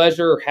a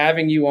pleasure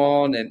having you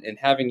on and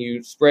having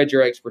you spread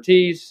your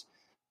expertise.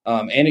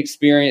 and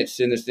experience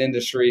in this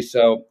industry.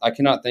 So I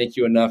cannot thank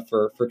you enough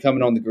for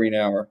coming on the Green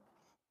Hour.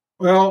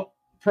 Well,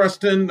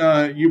 Preston,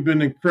 you've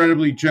been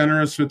incredibly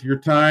generous with your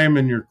time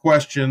and your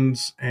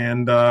questions,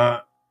 and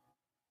I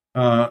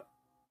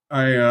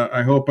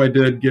hope I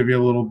did give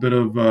you a little bit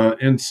of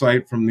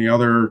insight from the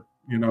other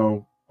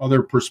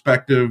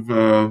perspective,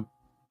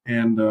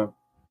 and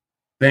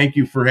thank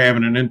you for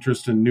having an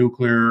interest in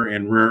nuclear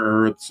and rare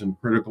earths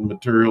and critical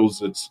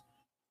materials. It's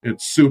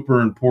super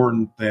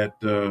important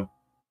that,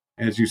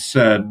 as you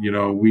said,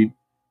 we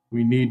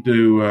need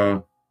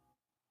to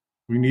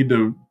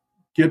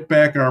get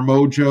back our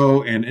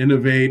mojo and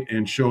innovate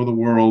and show the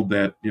world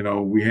that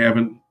we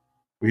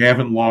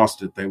haven't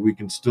lost it, that we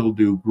can still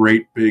do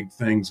great big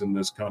things in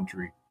this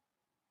country,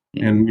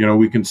 and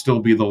we can still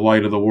be the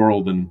light of the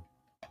world, and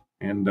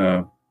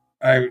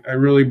I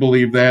really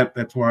believe that.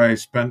 That's why I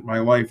spent my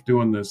life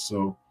doing this.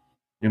 So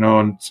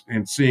and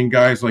seeing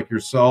guys like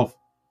yourself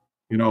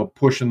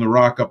pushing the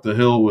rock up the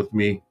hill with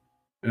me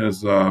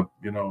is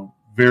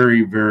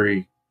very,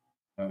 very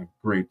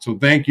great. So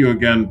thank you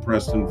again,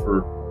 Preston,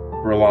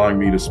 for allowing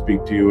me to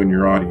speak to you and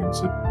your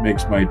audience. It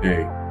makes my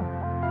day.